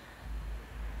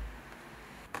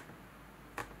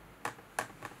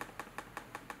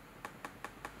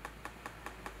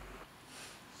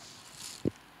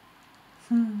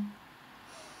 Oh,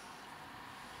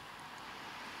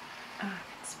 I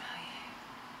can smell you.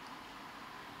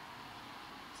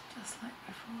 Just like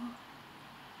before.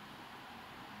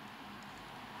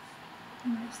 I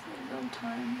miss those old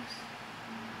times.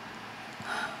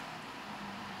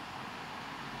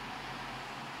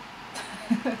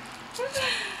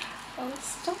 Oh,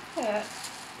 stop it.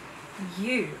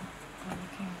 You are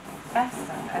looking the best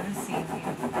I've ever seen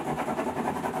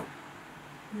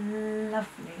you.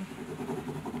 Lovely.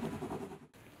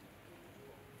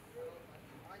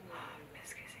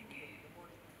 Miss kissing you.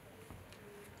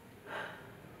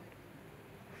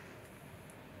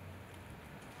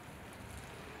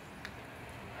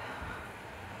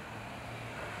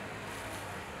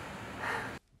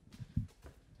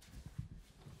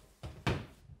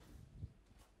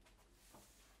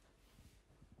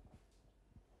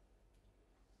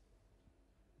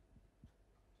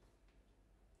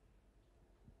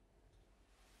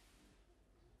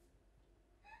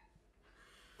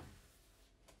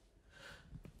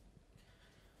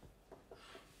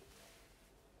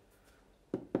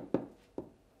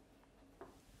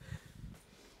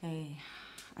 Hey,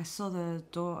 I saw the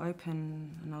door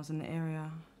open and I was in the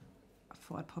area. I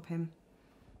thought I'd pop in.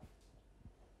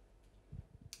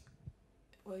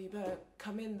 Well, you better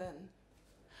come in then.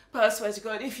 But I swear to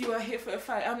God, if you are here for a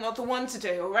fight, I'm not the one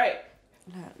today, all right?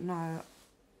 No,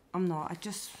 I'm not. I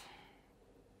just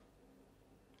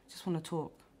want to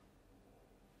talk.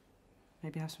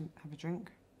 Maybe have a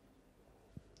drink.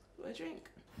 A drink?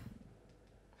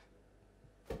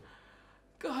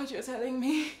 God, you're telling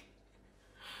me.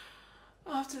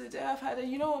 After the day I've had,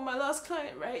 and you know what, my last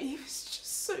client, right? He was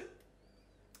just so...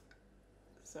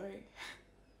 Sorry.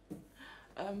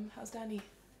 How's Danny?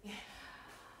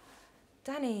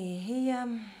 Danny,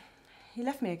 he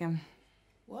left me again.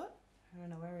 What? I don't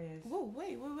know where he is. Whoa,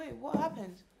 wait. What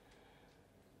happened?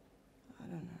 I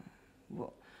don't know.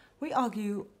 Well, we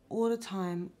argue all the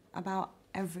time about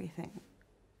everything.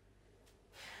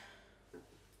 To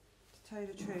tell you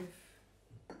the truth,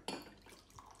 I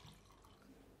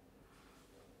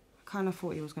kind of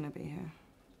thought he was going to be here.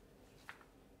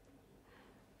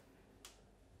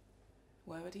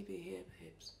 Why would he be here,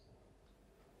 babes?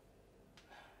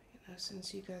 You know,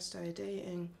 since you guys started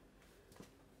dating,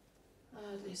 I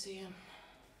hardly see him.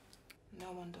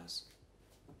 No one does.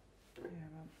 Yeah,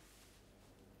 well.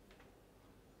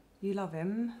 You love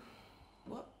him?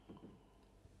 What?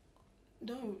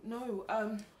 No,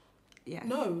 yeah.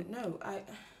 No,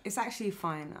 It's actually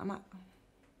fine. I'm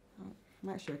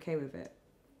actually okay with it.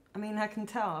 I mean, I can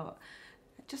tell.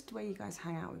 Just the way you guys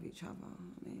hang out with each other.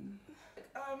 I mean...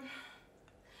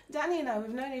 Danny and I,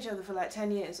 we've known each other for like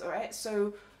 10 years, alright?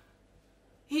 So,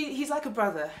 he's like a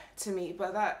brother to me,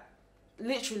 but that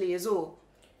literally is all.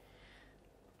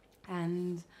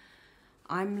 And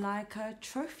I'm like a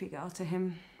trophy girl to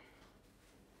him.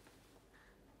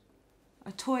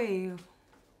 A toy.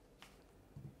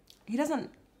 He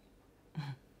doesn't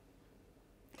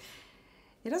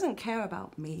care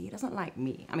about me. He doesn't like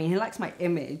me. I mean, he likes my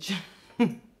image.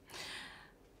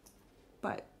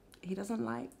 But he doesn't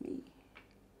like me.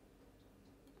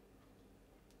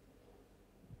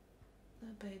 No,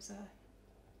 babes,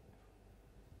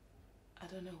 I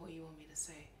don't know what you want me to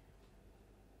say.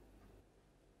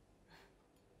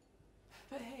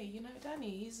 But hey, you know,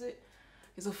 Danny, he's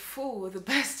a fool with the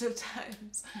best of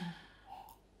times.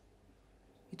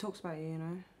 He talks about you, you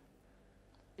know.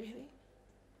 Really?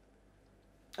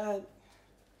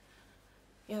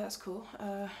 Yeah, that's cool.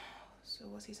 So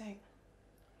what's he saying?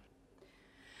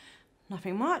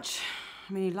 Nothing much.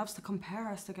 I mean, he loves to compare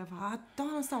us together. I don't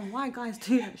understand why guys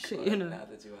do that shit, you know. Now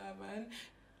that you are, man.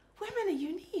 Women are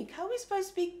unique. How are we supposed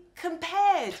to be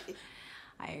compared?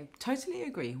 I totally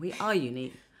agree. We are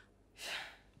unique.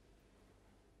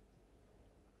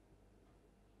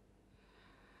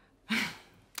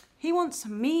 He wants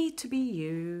me to be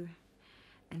you,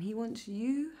 and he wants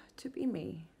you to be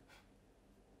me.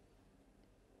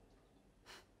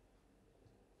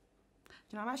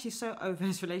 You know, I'm actually so over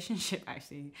his relationship,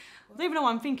 actually. I don't even know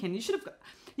what I'm thinking. You should have got...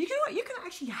 You can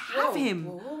actually have him.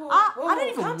 Whoa, I don't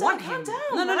even want him. Calm down,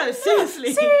 No, man.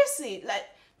 seriously. Seriously, like,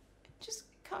 just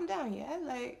calm down, yeah?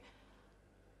 Like,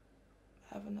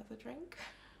 have another drink.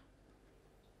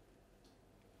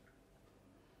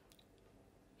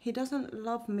 He doesn't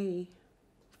love me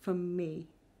for me.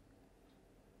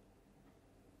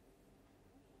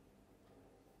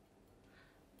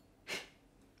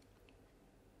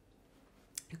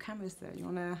 Your camera's there. You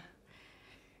wanna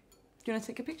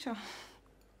take a picture?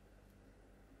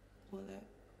 Well,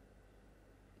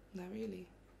 not really.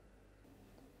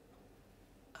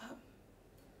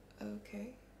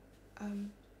 Okay. All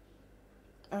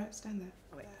right, stand there.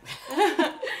 Oh, wait.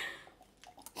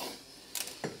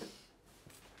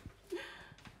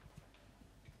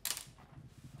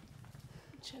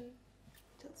 chin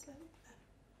tilts slightly.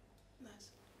 Nice.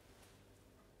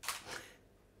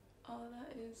 Oh,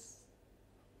 that is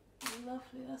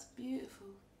lovely. That's beautiful.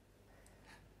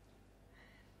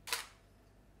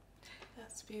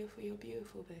 That's beautiful. You're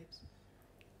beautiful, babes.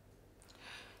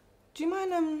 Do you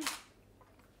mind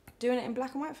doing it in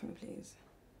black and white for me, please?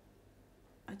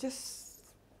 I just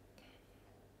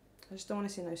don't want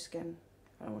to see no skin.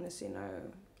 I don't want to see no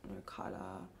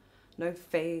colour, no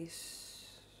face.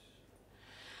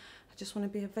 I just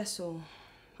want to be a vessel,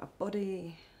 a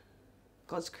body,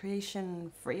 God's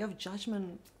creation, free of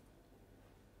judgment.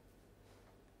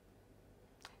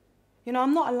 You know,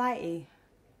 I'm not a lighty.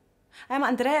 I am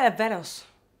Andrea Veros.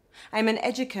 I am an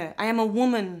educator. I am a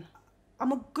woman.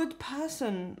 I'm a good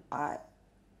person. I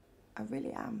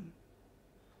really am.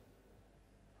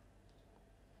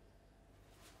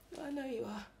 I know you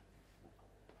are.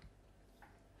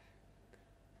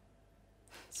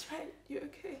 That's right. You're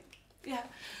okay. Yeah.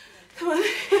 Come on.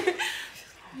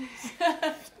 Go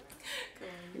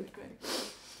on.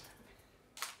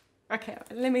 Okay,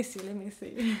 let me see.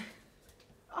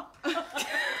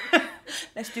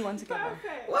 Let's do one together.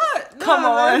 Perfect. What? No, Come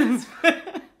on.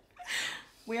 that's-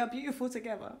 We are beautiful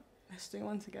together. Let's do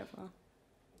one together.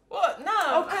 What? No.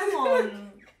 Oh,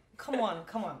 come on.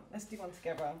 Come on. Let's do one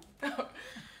together.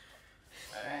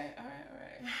 Alright.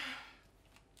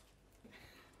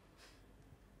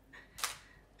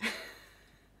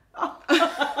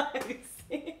 You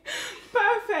see?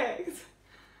 Perfect.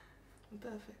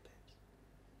 Perfect, babes.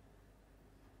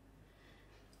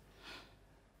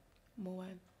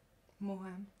 More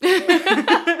wine.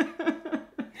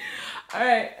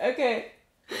 Alright, okay.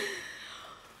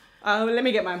 Let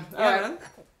me get mine. Yeah. Alright.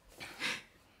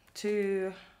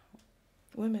 To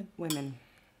women.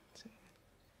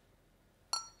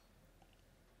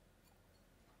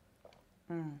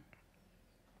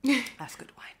 That's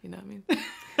good wine. You know what I mean?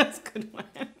 That's good wine.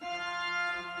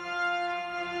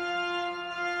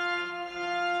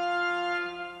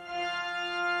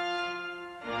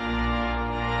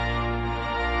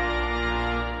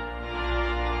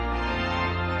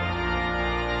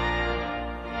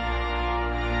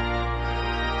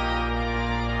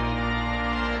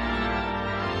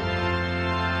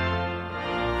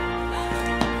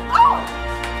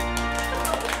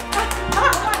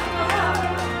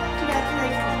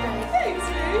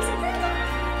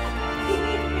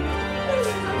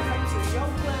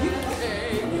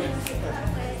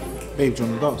 Babe, do you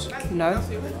want to dance? No.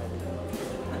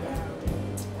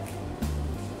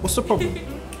 What's the problem?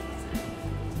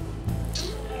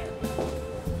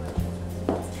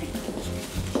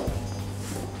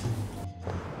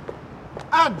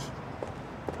 Ange!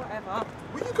 Whatever.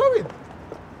 Where you going?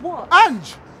 What?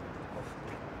 Ange!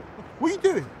 What are you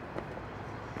doing?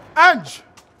 Ange!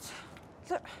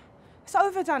 Look, it's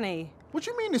over, Danny. What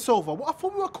do you mean it's over? I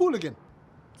thought we were cool again.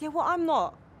 Yeah, well, I'm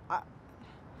not.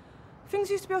 Things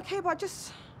used to be okay, but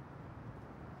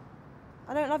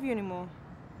I don't love you anymore.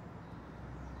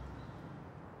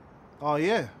 Oh,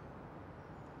 yeah.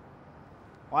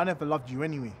 I never loved you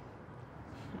anyway.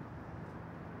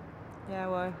 Yeah,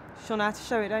 well, Shone had to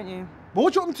show it, don't you? But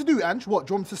what do you want me to do, Ange? What,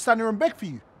 do you want me to stand here and beg for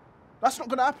you? That's not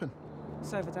going to happen.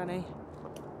 It's over, Danny.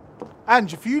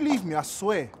 Ange, if you leave me, I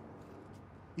swear.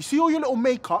 You see all your little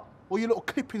makeup, all your little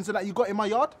clippings and that you got in my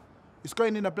yard? It's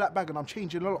going in a black bag and I'm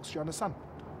changing the locks, do you understand?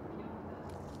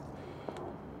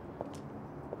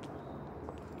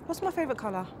 What's my favourite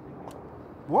colour?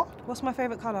 What? What's my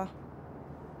favourite colour?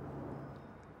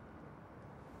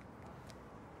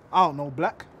 I don't know,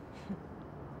 black.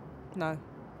 No.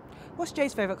 What's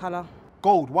Jade's favourite colour?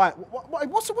 Gold, white.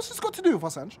 What's this got to do with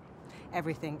us, Ange?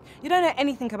 Everything. You don't know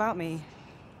anything about me.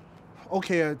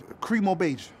 Okay, cream or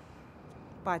beige?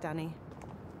 Bye, Danny.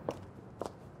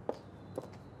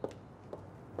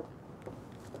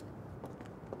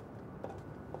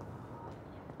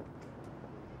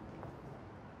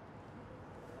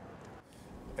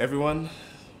 Everyone,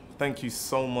 thank you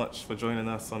so much for joining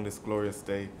us on this glorious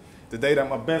day. The day that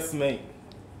my best mate,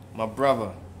 my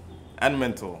brother, and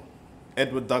mentor,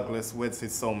 Edward Douglas, weds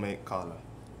his soulmate, Carla.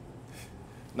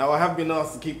 Now, I have been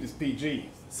asked to keep this PG,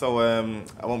 so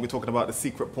I won't be talking about the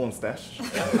secret porn stash.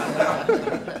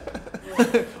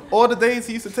 Or the days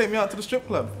he used to take me out to the strip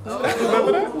club.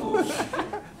 Remember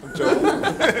that? I'm joking.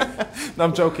 No,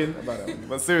 I'm joking about that.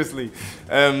 But seriously,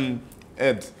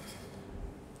 Ed,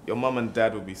 your mum and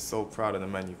dad will be so proud of the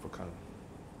man you've become.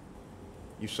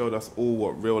 You showed us all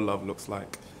what real love looks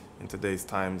like in today's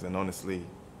times, and honestly,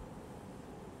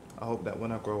 I hope that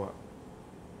when I grow up,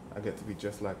 I get to be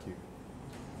just like you.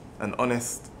 An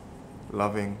honest,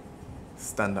 loving,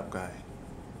 stand-up guy.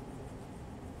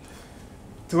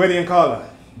 To Eddie and Carla,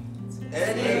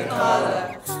 Any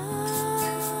color.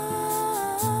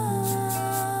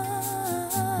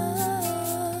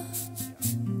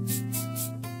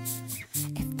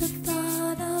 If the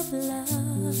thought of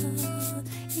love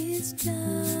is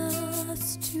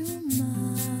just too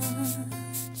much,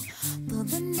 though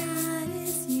the night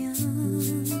is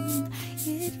young,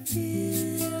 it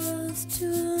feels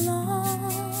too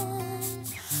long.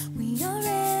 We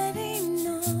already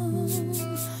know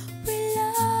we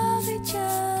love each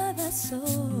other so,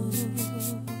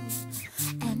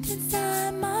 and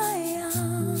inside my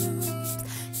arms,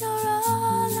 you're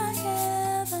all I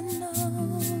ever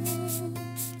know.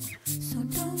 So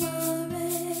don't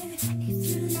worry if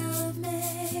you love me,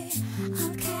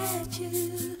 I'll catch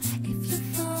you. If you're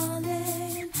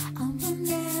falling, I will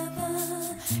never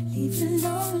leave you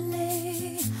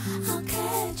lonely. I'll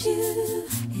catch you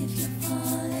if you're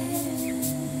falling.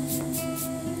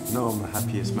 No, I'm the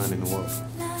happiest man in the world.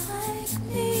 Like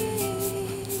me.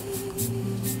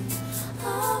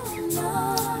 Oh no.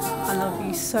 I love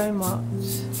you so much.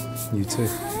 You too.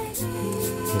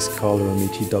 Miss Carla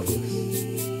Amici Douglas.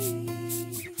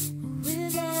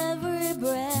 With every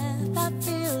breath I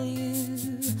feel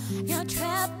you, you're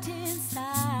trapped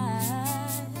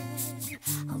inside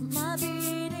of my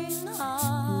beating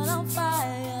heart on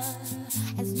fire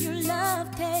as your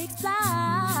love takes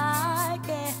flight.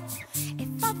 Yeah.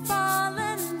 If I'm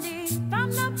falling deep, I'm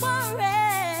not worried.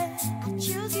 I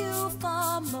choose you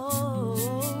for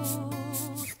most.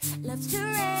 Love's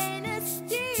terrain is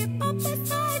deep, up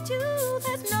beside you.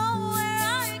 There's nowhere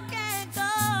I can't go.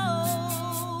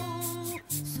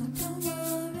 So don't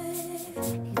worry if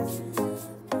you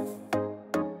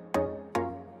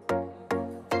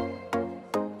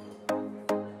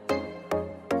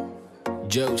love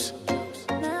Juice.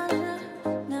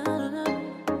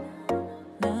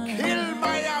 Hill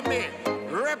Miami,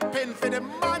 repping for the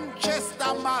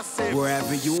Manchester Massive.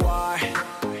 Wherever you are,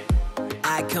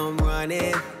 I come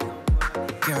running.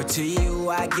 Girl, to you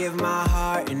I give my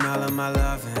heart and all of my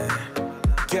loving.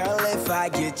 Girl, if I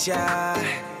get ya,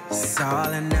 it's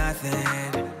all or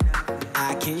nothing.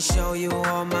 I can show you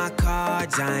all my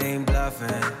cards, I ain't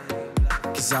bluffing.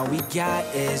 Cause all we got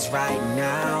is right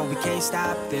now. We can't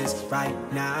stop this right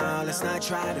now. Let's not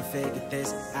try to figure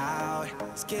this out.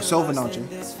 It's over now, Jim.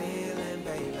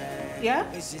 Yeah?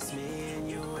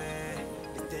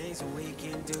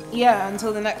 Yeah,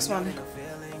 until the next one.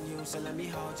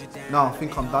 No, I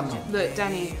think I'm done now. Look,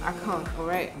 Danny, I can't,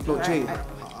 alright? Look, Jade, Alright,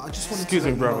 I just want Excuse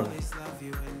to me, let you know. brother.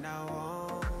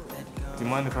 Do you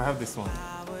mind if I have this one?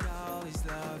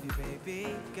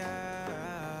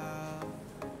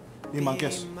 You're my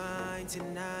guest.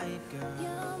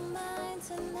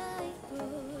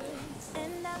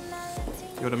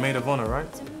 You're the maid of honor, right?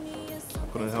 I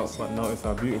couldn't help but notice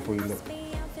how beautiful you look.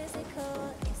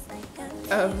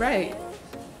 Right.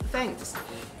 Thanks.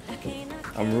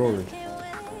 I'm Rory.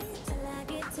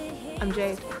 I'm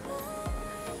Jade.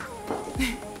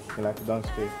 You like to dance,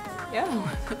 Jade? Yeah.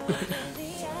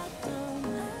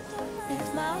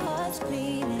 If my heart's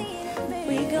bleeding,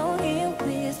 we gon' heal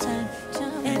this time.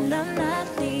 And I'm not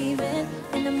leaving,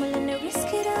 and I'm willing to risk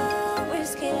it all,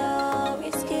 risk it all,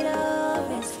 risk it all,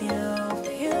 risk it all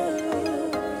for you.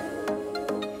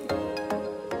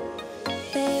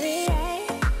 Baby, I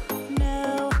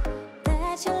know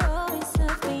that you'll always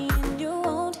love me and you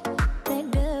won't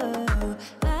let go.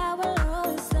 I will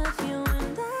always love you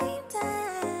and I'm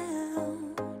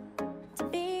down to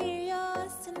be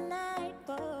yours tonight,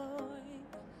 boy.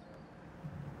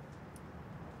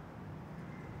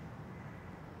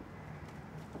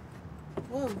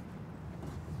 Whoa.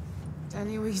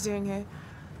 Danny, what are you doing here?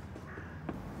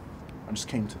 I just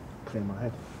came to clear my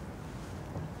head.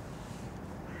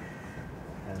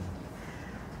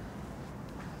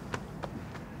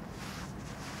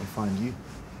 And find you.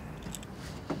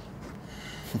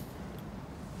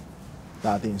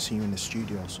 Nah, I didn't see you in the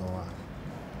studio, so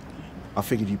I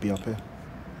figured you'd be up here.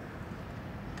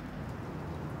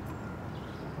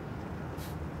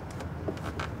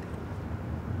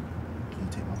 Can you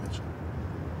take my picture?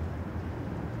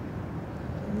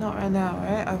 Not right now,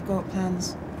 right? I've got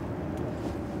plans.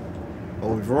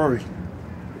 Oh, with Rory?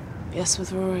 Yes,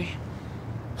 with Rory.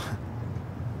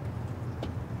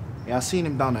 Yeah, I've seen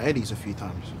him down at Eddie's a few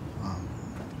times.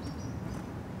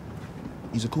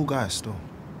 He's a cool guy still.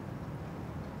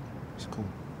 He's cool.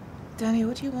 Danny,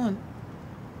 what do you want?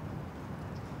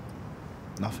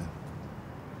 Nothing.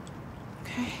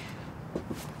 Okay.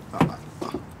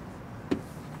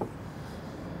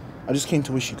 I just came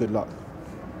to wish you good luck.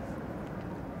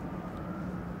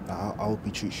 I hope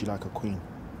he treats you like a queen.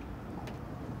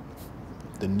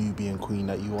 The Nubian queen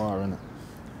that you are, innit?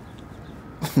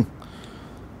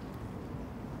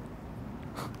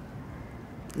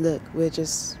 look, we're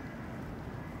just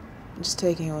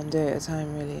taking it one day at a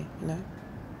time, really, you know?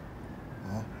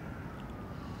 Oh.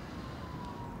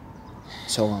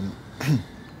 So,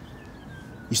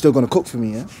 you still gonna cook for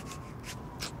me, yeah?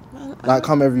 Man, Like,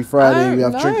 come every Friday, we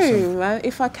have drinks. No, man,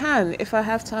 if I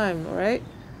have time, all right?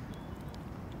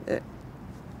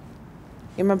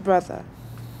 You're my brother.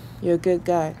 You're a good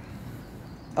guy.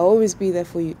 I'll always be there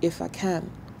for you if I can,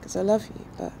 because I love you,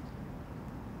 but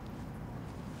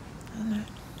I don't know.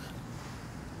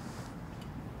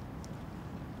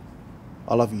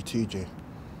 I love you too, Jay.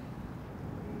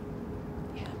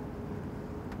 Yeah.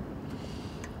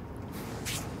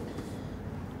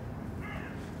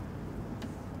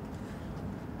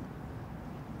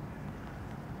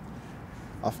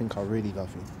 I think I really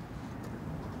love you.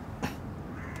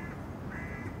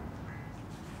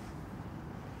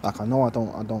 Like, I know I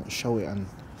don't show it, and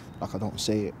like I don't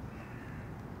say it,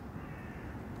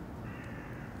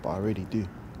 but I really do.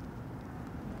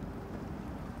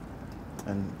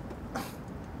 And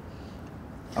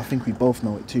I think we both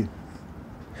know it too.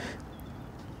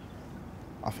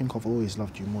 I think I've always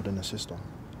loved you more than a sister.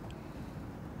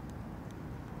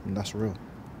 And that's real.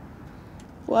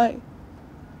 Why?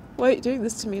 Why are you doing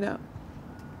this to me now?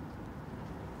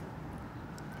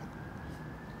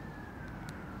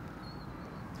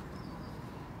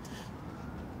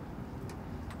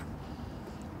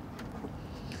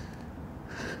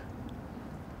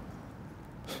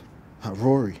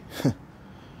 Rory.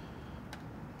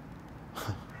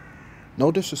 No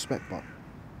disrespect, but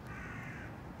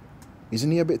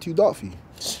isn't he a bit too dark for you?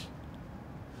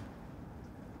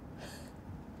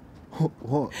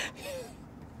 What?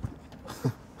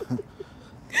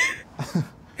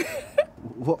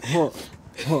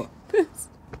 What?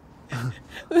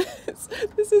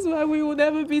 This is why we will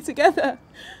never be together.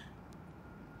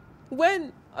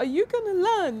 When are you gonna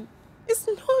learn? It's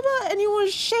not about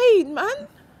anyone's shade, man.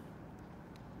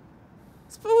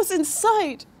 It's about what's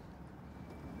inside.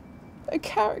 A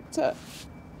character.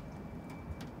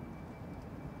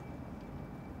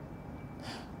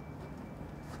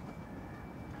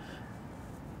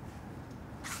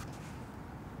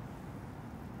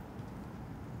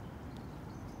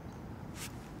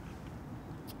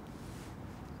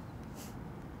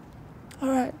 All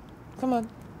right, come on.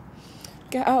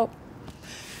 Get out.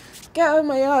 Get out of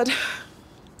my yard.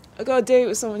 I got a date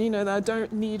with someone, you know, that I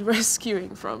don't need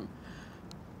rescuing from.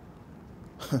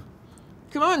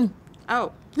 Come on,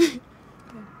 out.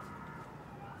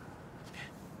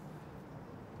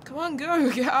 Come on,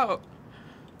 go, get out.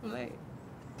 I'm late.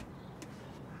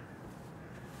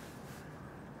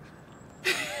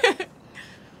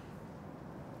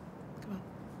 Come on.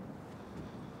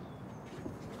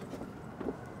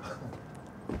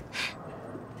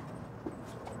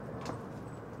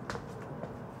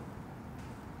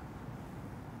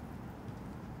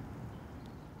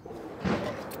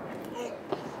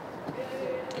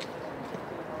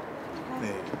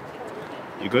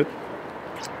 You good?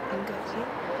 I'm good, you?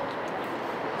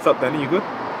 What's up, Danny? You good?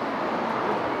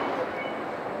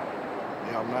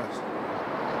 Yeah, I'm nice.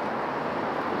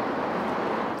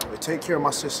 Hey, take care of my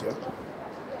sis, yeah?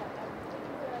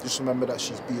 Just remember that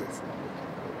she's beautiful.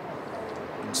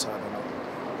 Inside and out.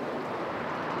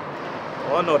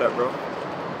 Oh, I know that, bro.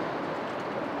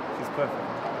 She's perfect.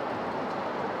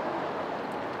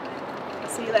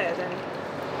 See you later, Danny.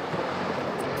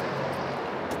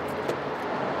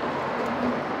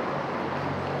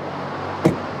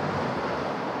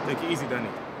 Take it easy, Danny.